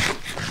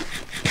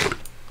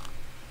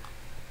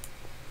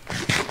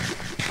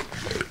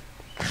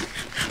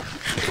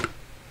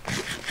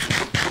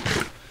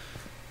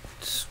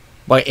 Just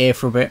wait here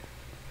for a bit.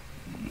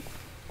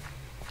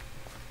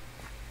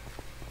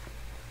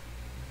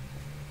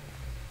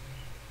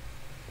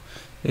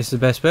 This is the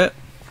best bit.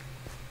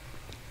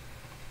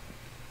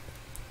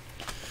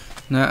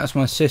 No, that's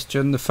my sister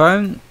on the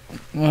phone.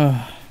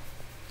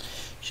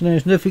 She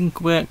knows nothing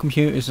about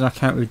computers and I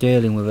can't be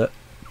dealing with it.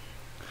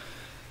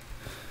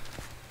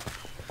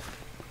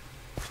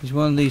 She's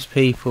one of these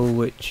people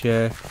which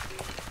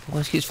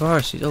always gets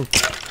viruses. Oh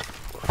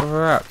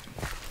crap.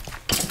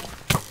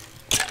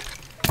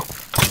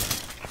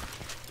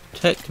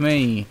 Protect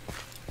me.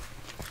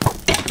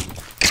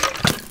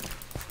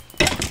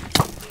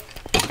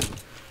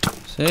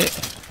 That's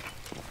it.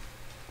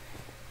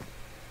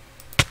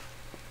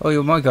 Oh,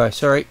 you're my guy,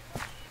 sorry.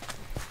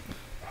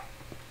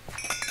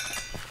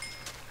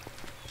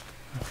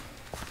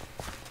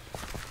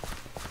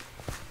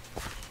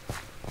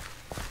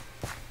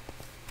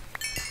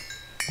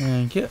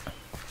 Thank you.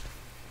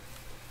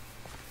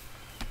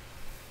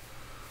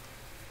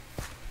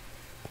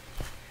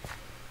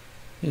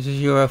 This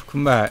is your have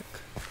come back.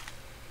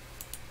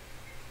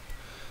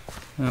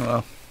 Oh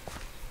well.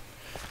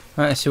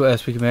 Right, let's see what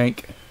else we can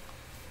make.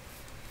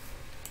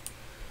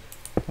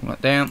 Put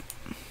that down.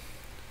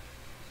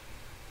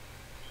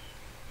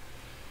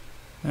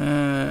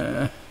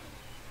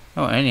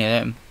 Oh, any of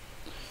them.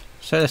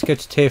 So let's go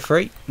to tier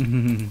 3.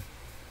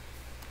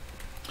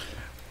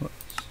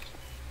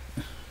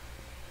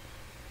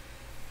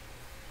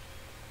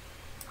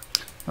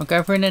 Not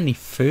gathering any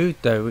food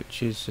though,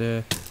 which is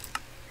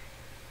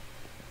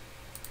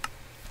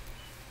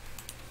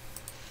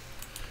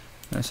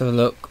let's have a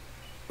look.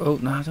 Oh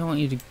no, I don't want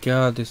you to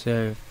guard this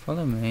area.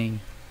 Follow me.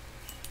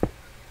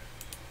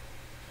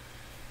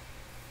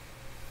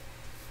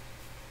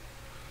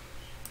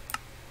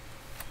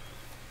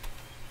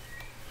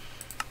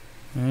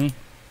 Okay.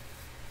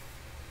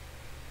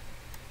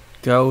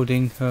 Gold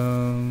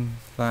income,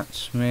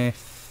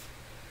 blacksmith.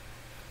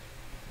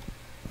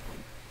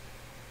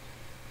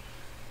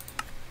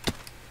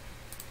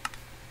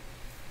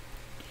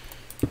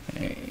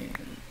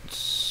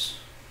 It's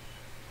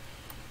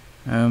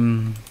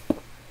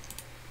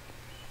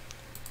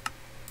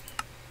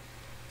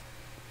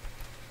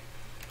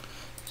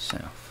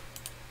south.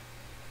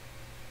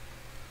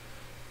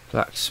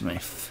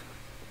 Blacksmith.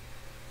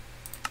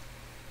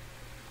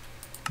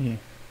 Yeah.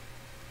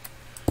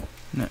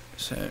 No,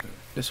 so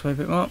this way a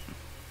bit more.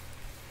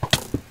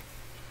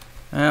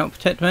 Ow,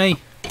 protect me.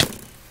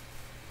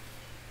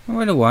 I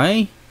went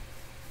away.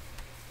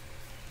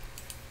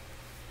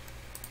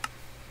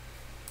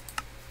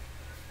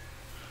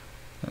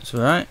 That's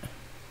alright.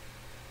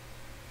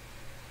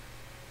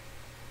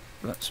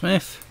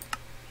 Blacksmith.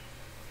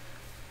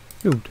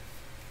 Good.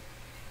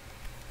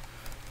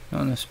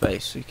 Not enough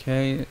space,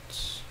 okay,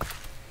 it's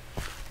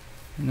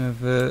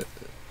another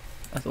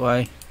other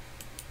way.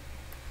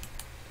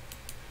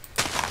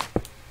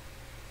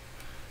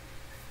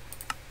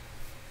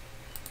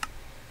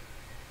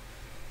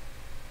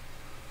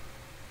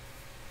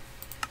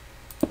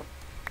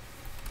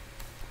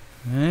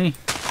 Okay.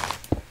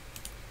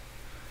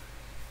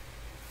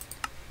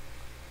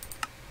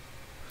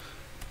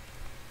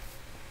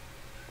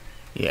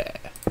 Yeah.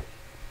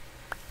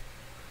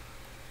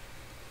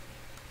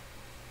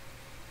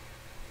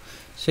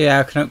 See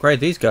how I can upgrade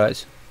these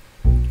guys.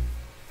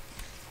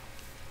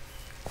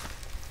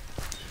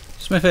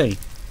 Smithy.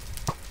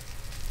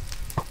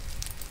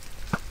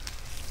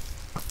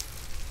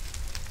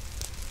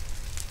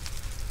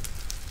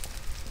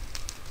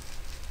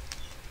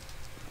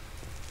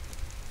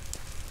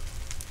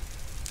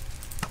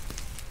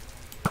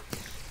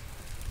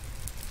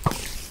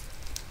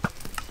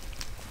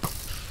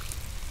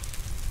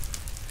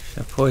 Should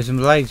have poison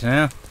blades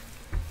now.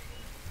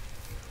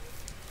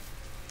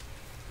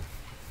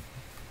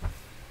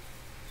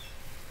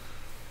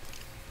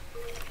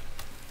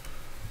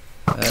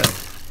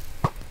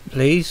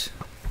 Please.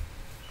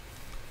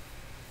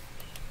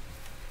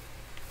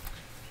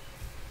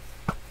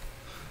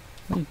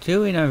 What are you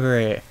doing over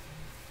here?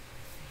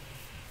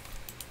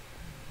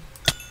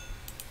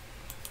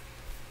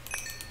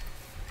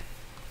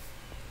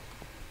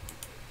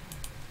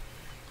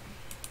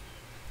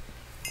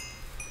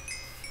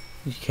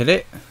 Did you kill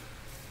it?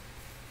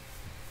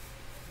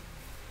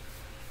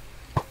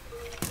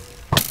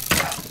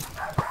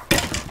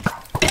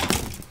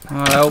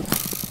 Oh, help.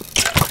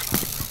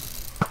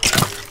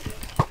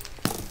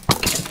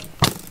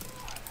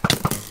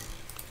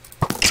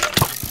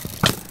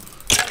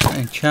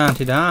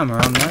 Enchanted armor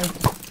on there.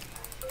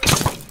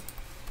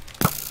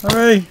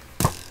 Hurry!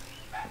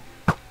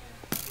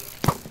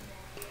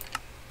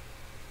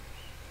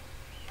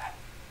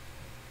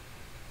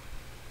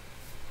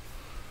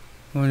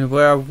 I wonder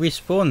where I'll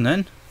respawn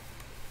then.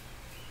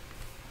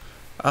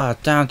 Ah,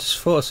 down to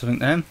fort something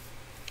then.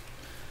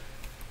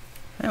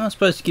 How am I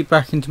supposed to get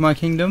back into my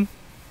kingdom?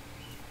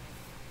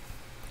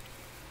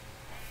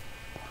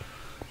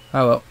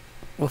 Oh well,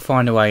 we'll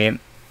find a way in.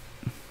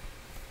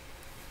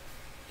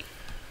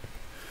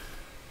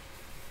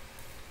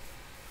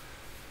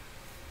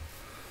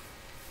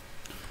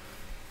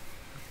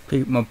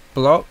 Pick up my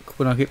block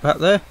when I get back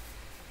there.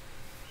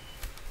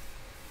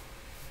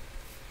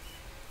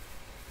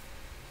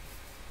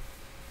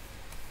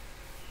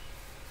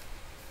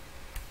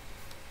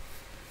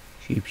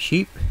 Sheep,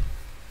 sheep.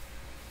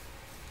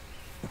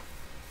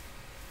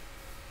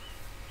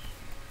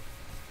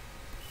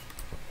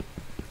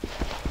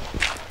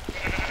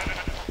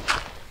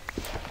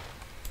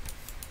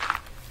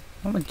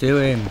 What am I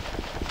doing?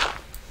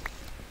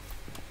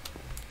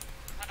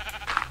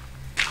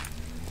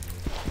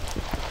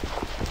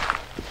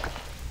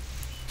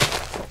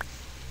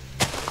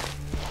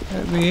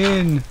 Let me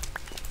in.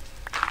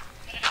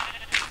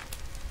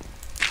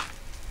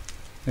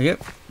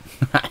 Yep.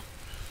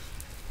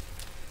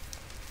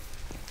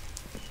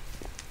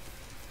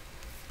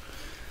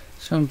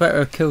 Someone better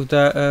have killed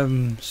that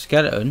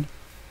skeleton.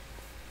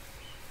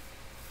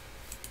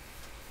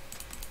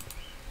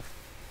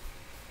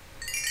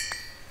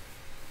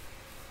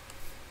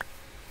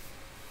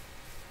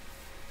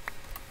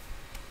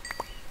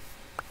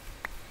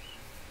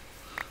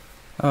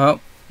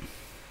 Oh.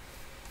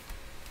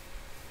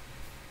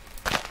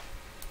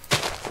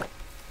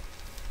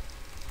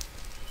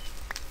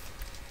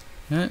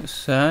 Yeah,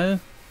 so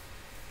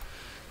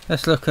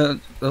let's look at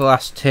the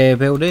last tier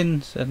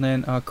buildings and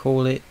then I'll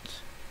call it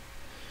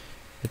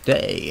a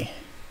day.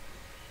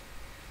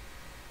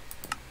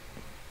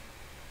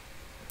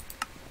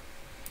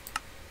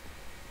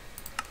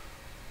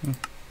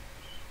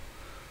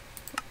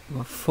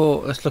 Well,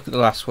 4. Let's look at the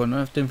last one.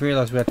 I didn't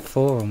realise we had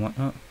 4 and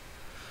whatnot.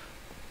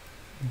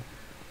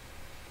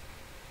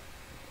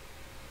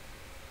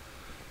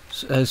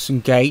 So there's some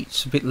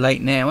gates. A bit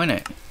late now, isn't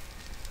it?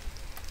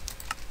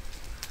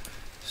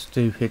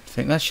 Stupid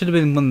thing. That should have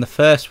been one of the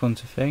first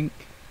ones, I think.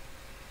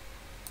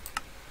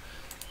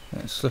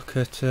 Let's look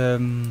at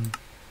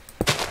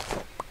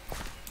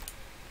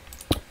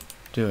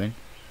doing.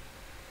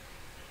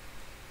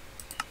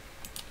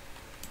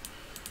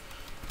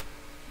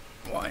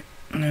 Right.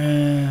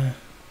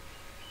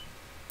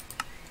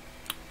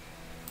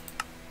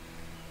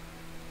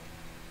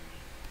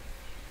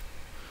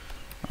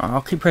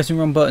 I'll keep pressing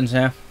wrong buttons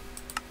now.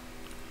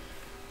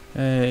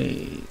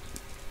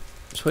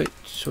 Switch,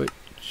 switch,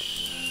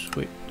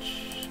 switch,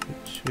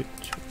 switch,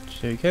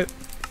 switch. There we go.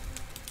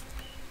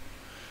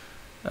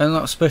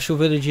 Unlock special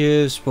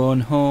villages, spawn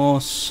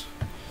horse,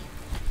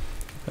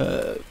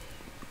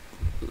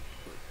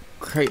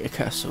 create a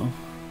castle.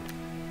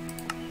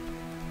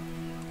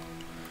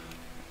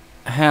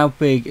 How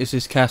big is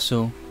this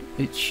castle?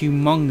 It's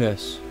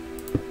humongous.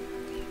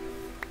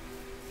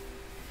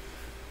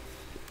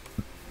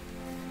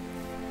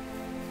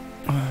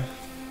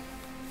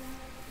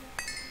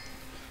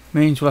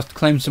 Means we'll have to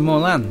claim some more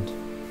land.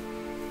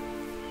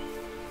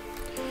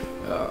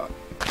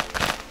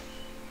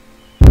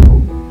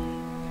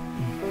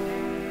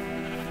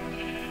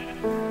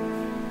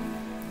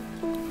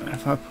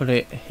 If I put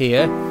it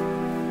here, I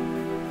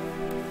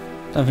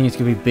don't think it's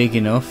going to be big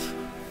enough.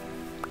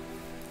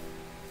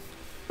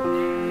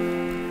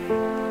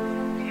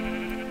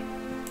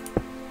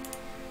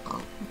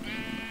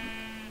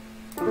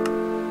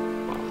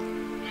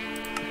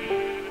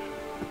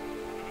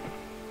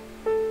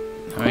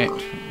 Alright,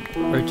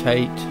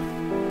 rotate.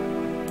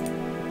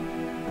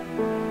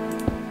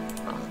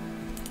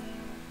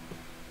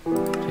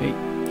 Rotate.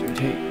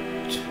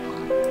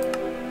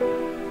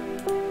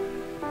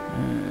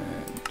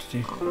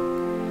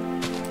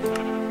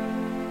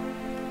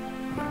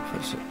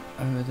 Puts it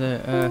over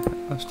there.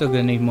 I'm still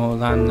going to need more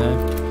land there.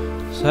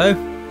 So,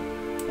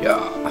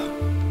 yeah.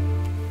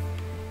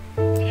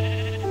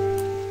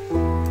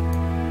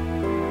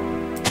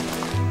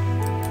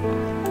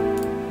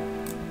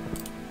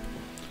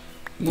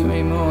 Give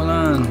me more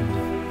land.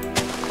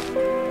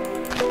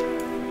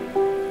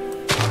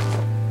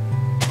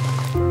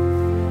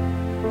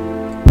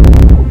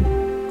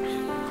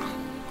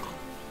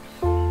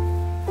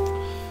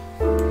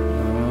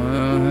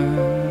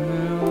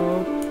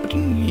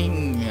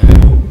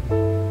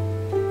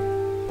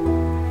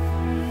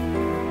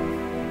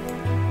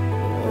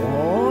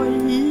 Oh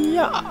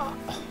yeah.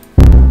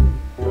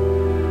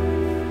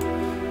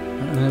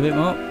 And a bit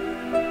more.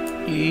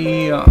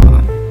 Yeah.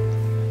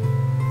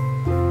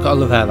 I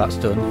love how that's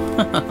done.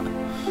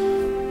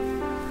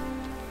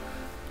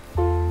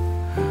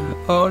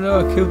 Oh no,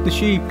 I killed the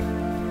sheep.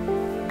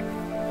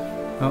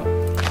 Oh.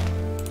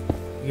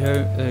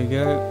 There you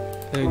go.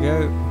 There you go.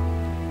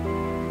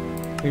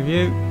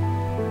 Review.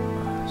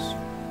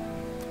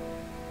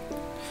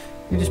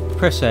 You just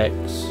press X.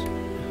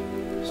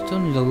 Still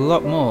need a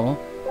lot more.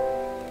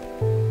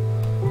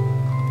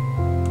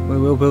 We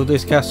will build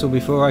this castle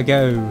before I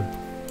go.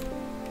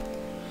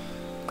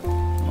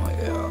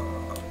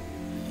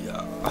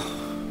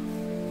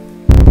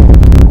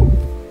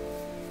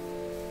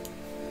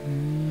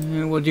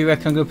 What do you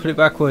reckon? I'm going to put it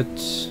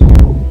backwards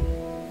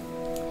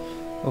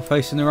or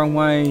facing the wrong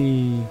way?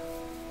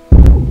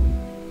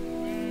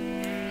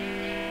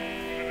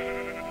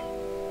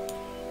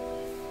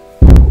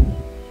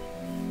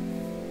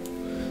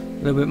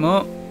 A little bit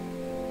more.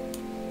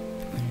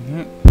 There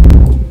you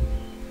go.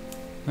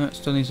 No,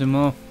 still need some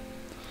more.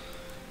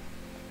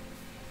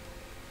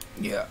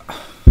 Yeah.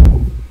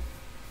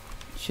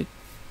 Should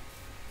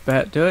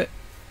about do it.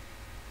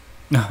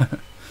 I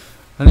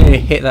need to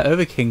hit that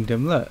other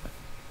kingdom, look.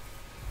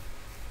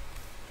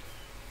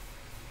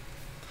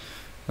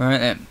 Right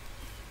then,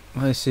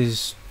 well, this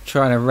is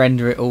trying to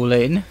render it all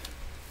in.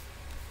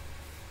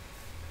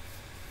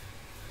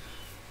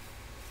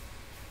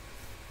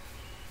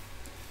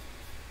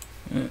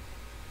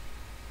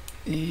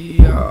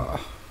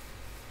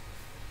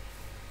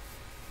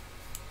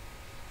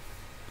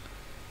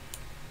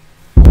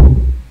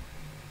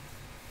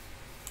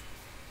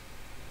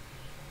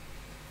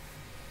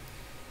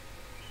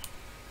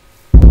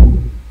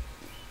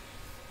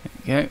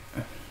 go.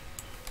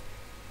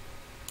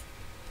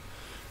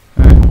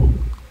 Right.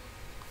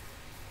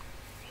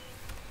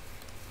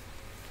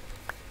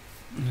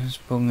 Let's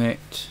bung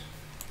it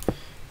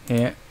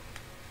here.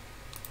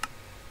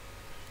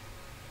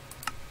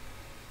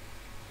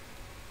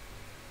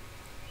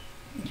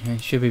 Yeah,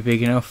 it should be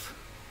big enough.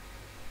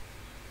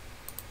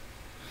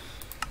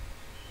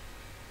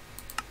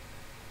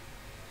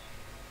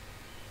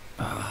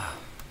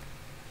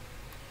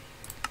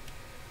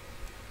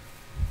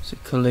 It's a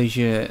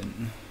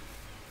collision.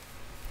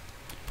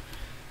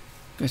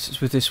 Guess it's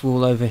with this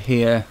wall over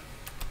here.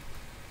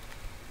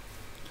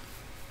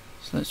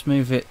 So let's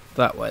move it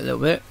that way a little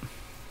bit.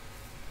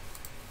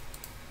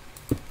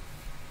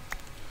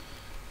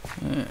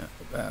 Yeah,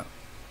 about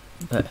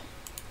there.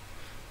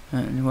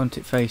 And you want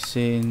it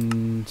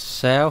facing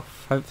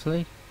south,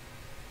 hopefully.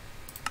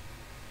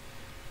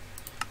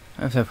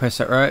 Hopefully I press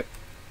that right.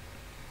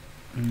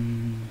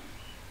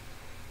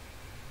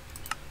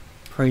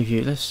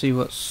 Preview, let's see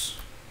what's...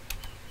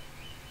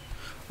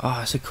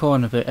 Oh, it's a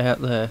corner bit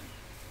out there.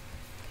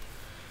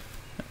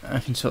 I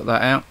can sort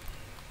that out.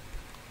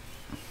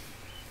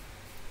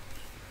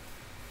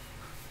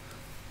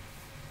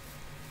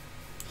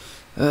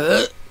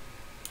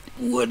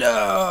 What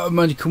up,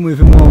 magical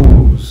moving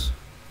walls?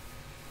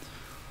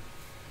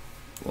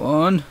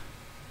 1,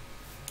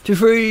 2,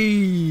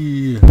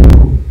 3.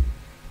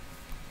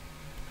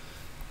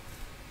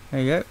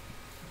 There you go.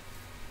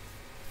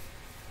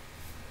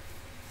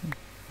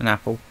 An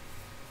apple.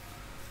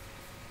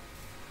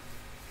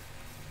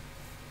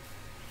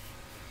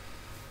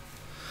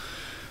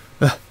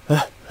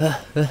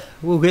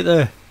 We'll get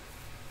there.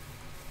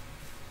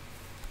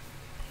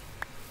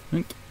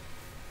 Think.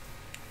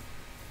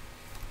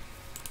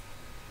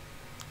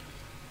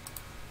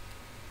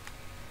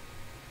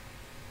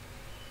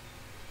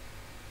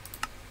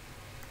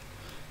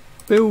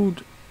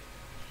 Build.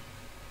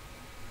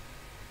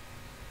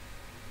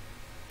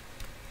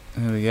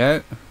 There we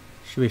go.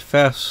 Should be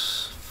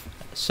first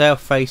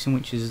south facing,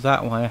 which is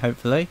that way,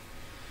 hopefully.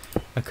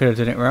 I could have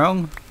done it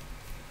wrong.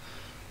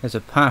 There's a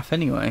path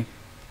anyway.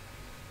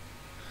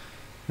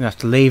 We have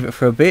to leave it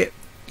for a bit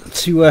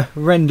to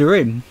render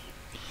in.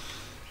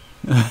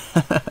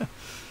 And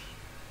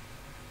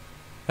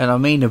I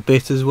mean a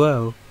bit as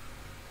well.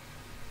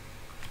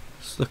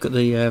 Let's look at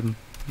the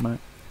map.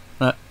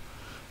 Look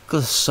at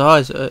the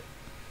size of it.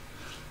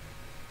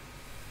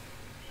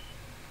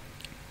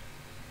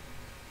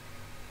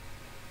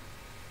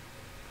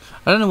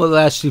 I don't know what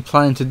they're actually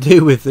planning to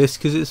do with this,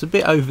 because it's a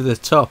bit over the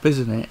top,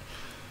 isn't it?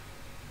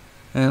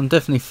 And I'm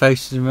definitely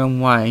facing the wrong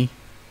way.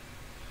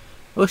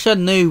 I wish I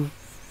knew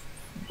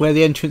where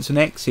the entrance and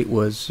exit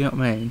was, you know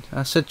what I mean?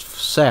 I said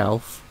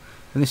south,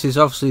 and this is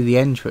obviously the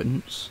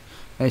entrance,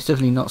 and it's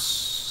definitely not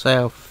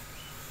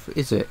south,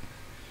 is it?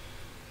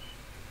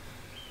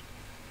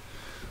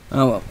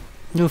 Oh well,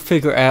 we'll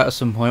figure it out at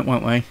some point,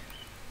 won't we?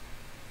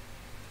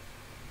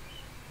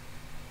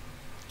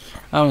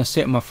 I want to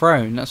sit on my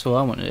throne, that's all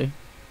I want to do.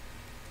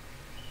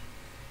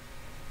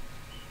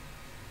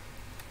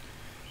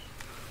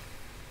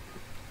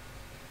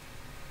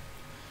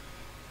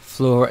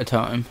 Floor at a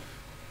time.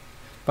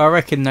 But I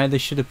reckon though they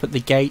should have put the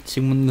gates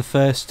in one of the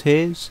first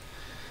tiers.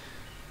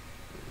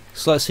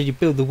 It's like I said, you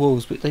build the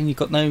walls, but then you've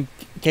got no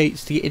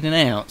gates to get in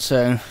and out,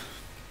 so...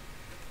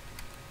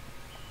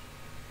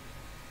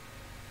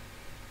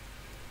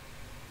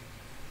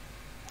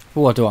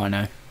 What do I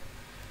know?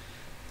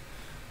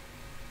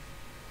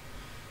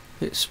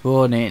 Let's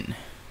spawn in.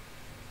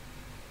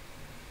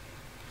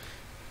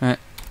 Right,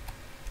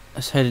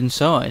 let's head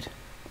inside.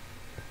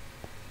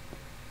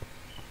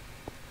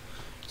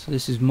 So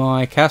this is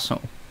my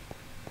castle.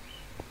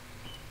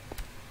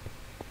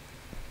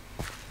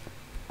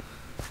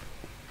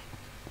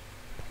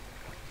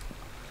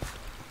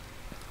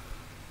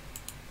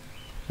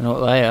 I know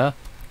what they are.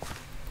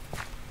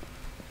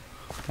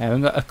 I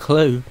haven't got a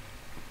clue.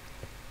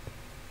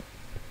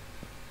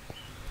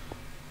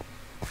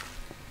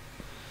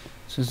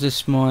 So is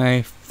this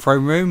my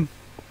throne room?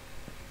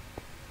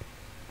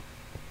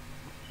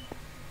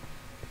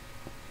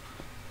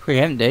 Pretty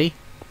empty.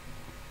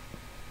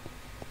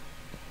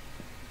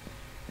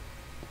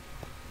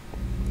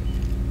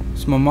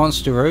 It's my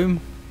monster room.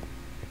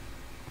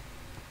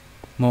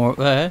 More up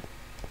there.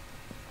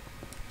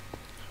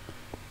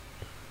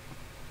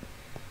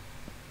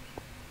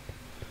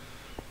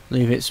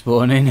 Leave it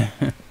spawning.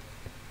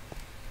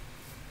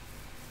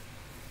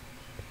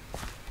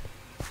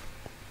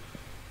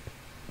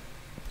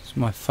 It's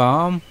my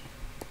farm.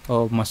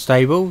 Or my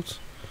stables.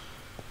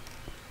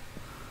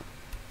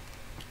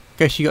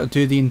 Guess you got to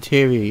do the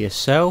interior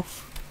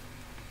yourself.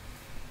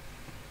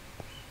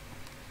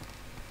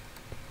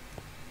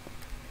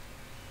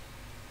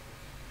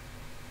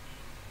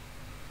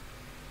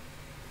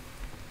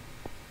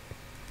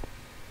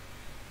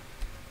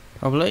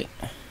 Probably.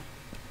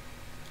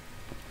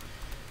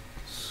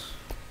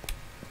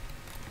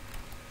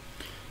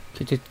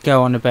 Could it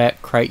go on about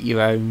create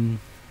your own?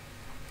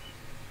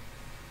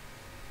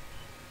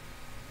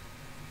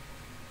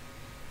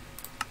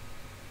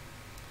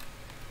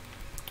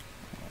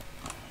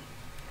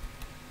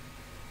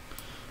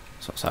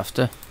 That's what's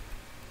after.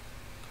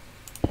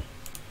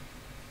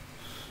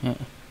 Yeah.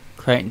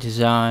 Create and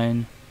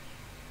design.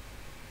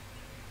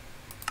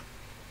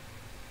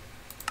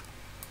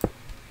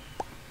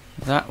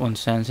 That one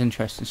sounds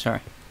interesting, sorry.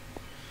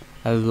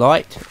 A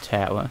light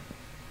tower.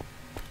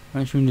 How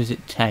much room does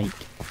it take?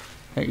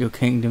 Get your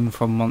kingdom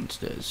from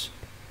monsters.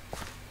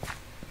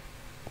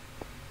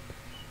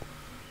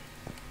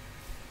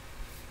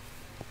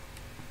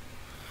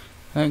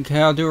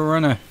 Okay, I'll do a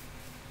runner.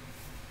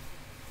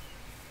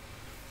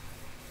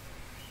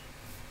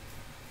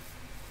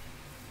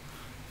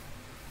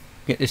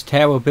 Get this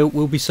tower built,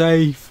 we'll be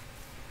safe.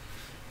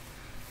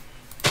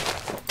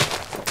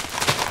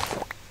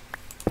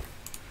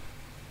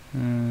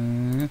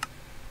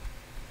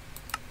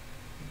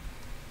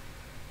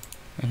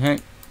 Okay.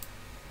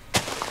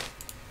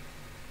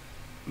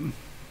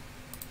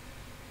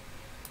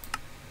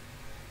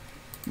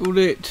 Build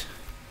it.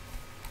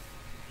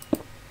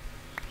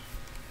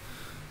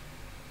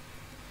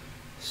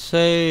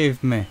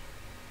 Save me.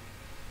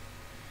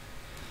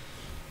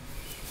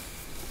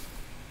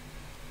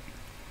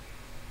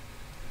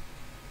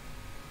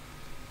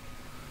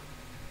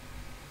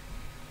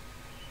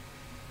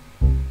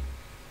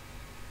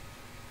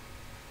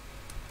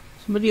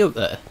 Somebody up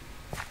there.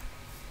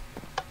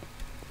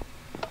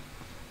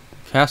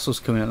 Castle's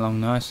coming along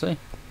nicely.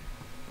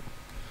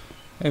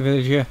 Hey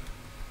villager.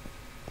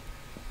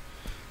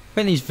 I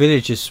think these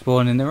villagers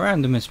spawn in the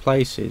randomest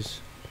places.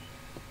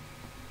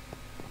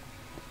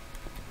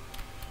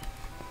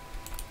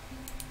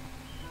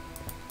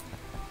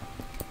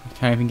 I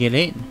can't even get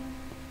in.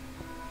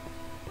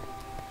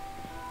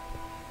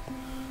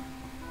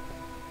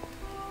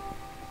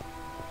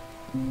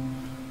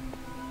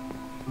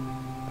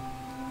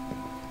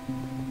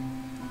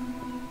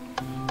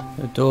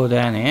 The door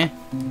down here.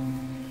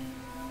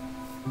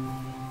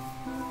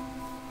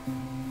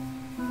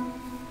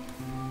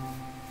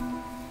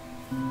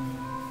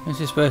 This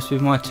is supposed to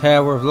be my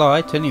tower of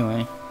light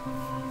anyway.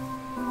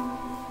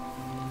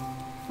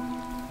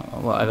 Oh,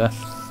 whatever.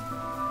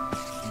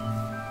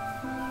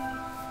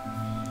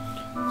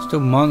 Still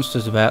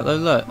monsters about though,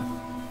 look.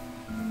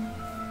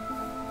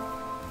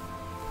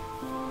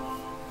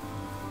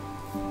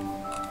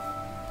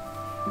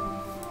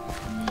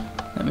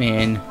 Let me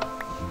in.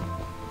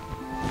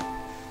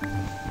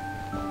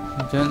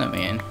 Don't let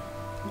me in.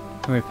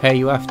 I'll repair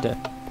you after.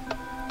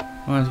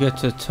 I want to go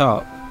to the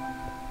top.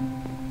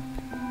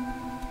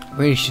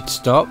 Really should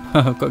stop.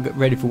 I've got to get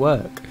ready for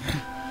work.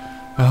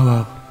 Oh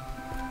well.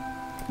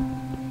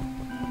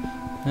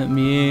 Let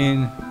me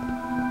in.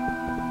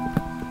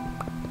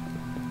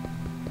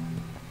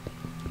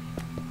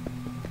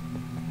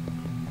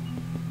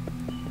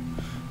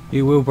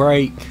 You will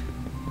break.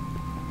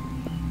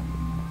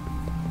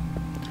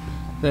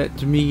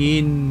 Let me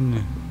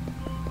in.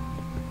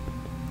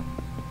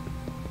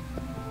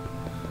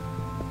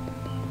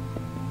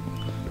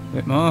 A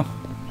bit more.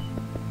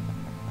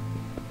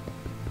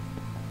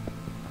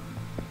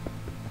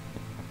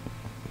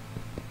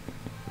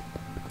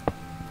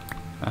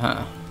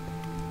 Aha.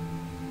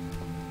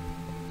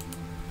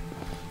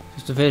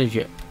 Just a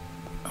villager.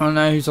 Oh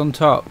no, who's on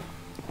top?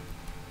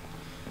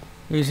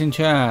 Who's in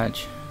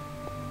charge?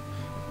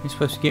 You're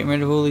supposed to get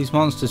rid of all these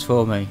monsters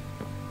for me.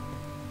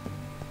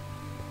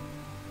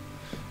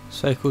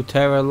 So-called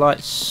Terror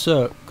Light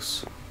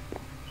sucks.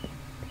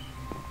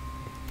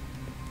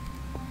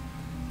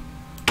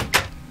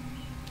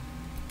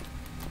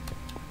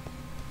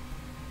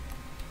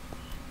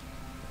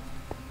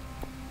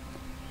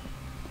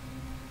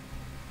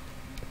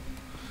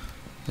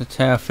 The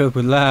tower filled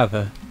with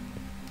lava.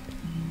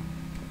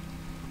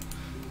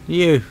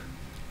 You.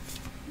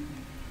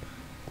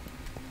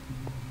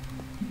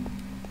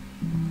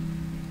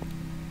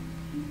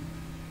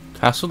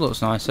 Castle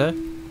looks nicer.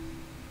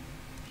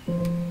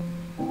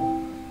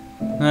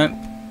 No,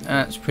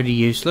 that's pretty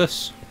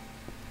useless.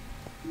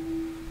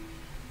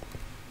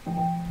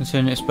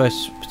 Considering it's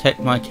supposed to protect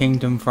my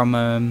kingdom from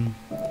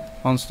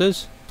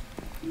monsters.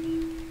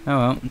 Oh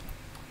well.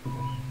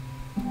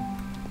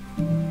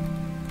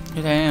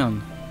 Get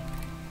down.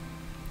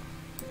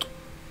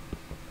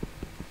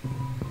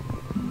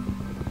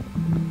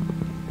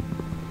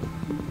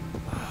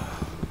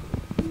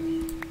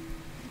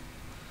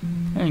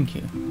 Thank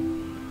you.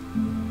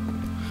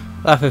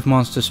 If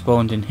monsters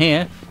spawned in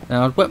here,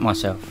 then I'd wet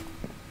myself.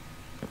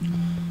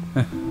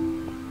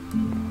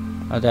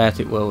 I doubt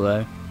it will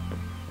though.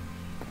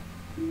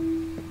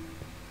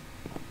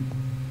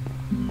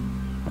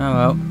 Oh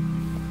well.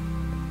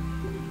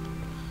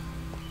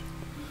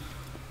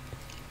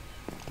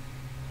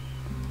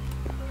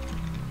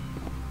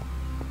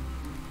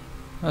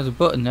 There's a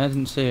button there, I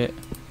didn't see it.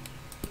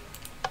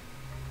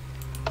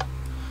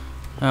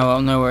 Oh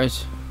well, no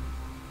worries.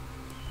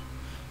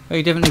 Oh,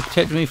 you definitely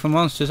protected me from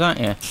monsters, aren't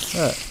you?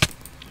 Look.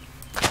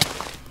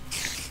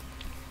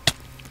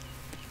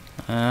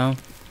 Ow.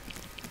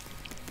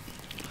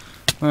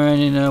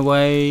 Running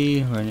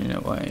away, running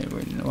away,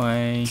 running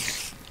away.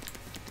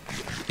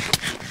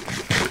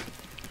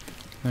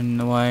 Running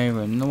away,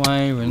 running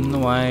away, running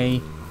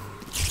away.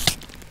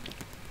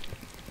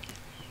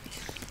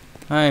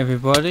 Hi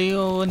everybody,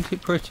 oh isn't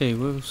it pretty?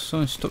 Will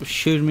someone stop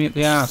shooting me up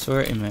the arse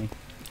or hitting me?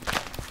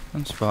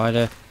 And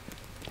spider.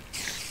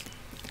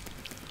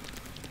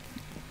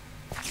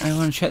 I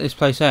want to check this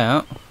place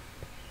out.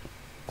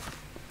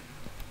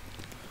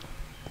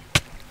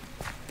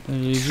 There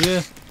it is,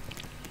 yeah.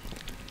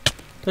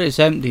 But it's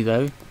empty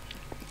though.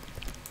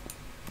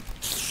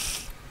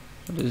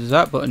 What does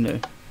that button do?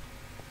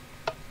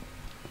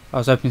 I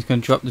was hoping it's going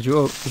to drop the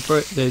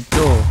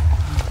door.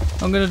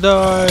 I'm going to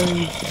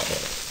die.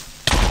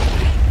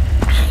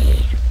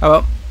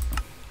 Oh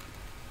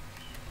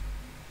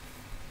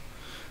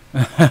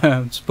well.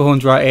 I'm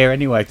spawned right here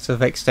anyway because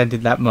I've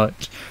extended that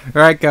much.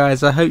 Right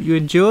guys, I hope you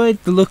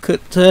enjoyed the look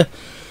at the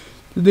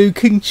new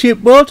Kingship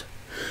mod.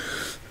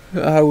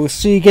 I will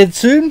see you again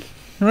soon.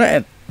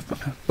 Right,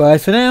 bye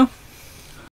for now.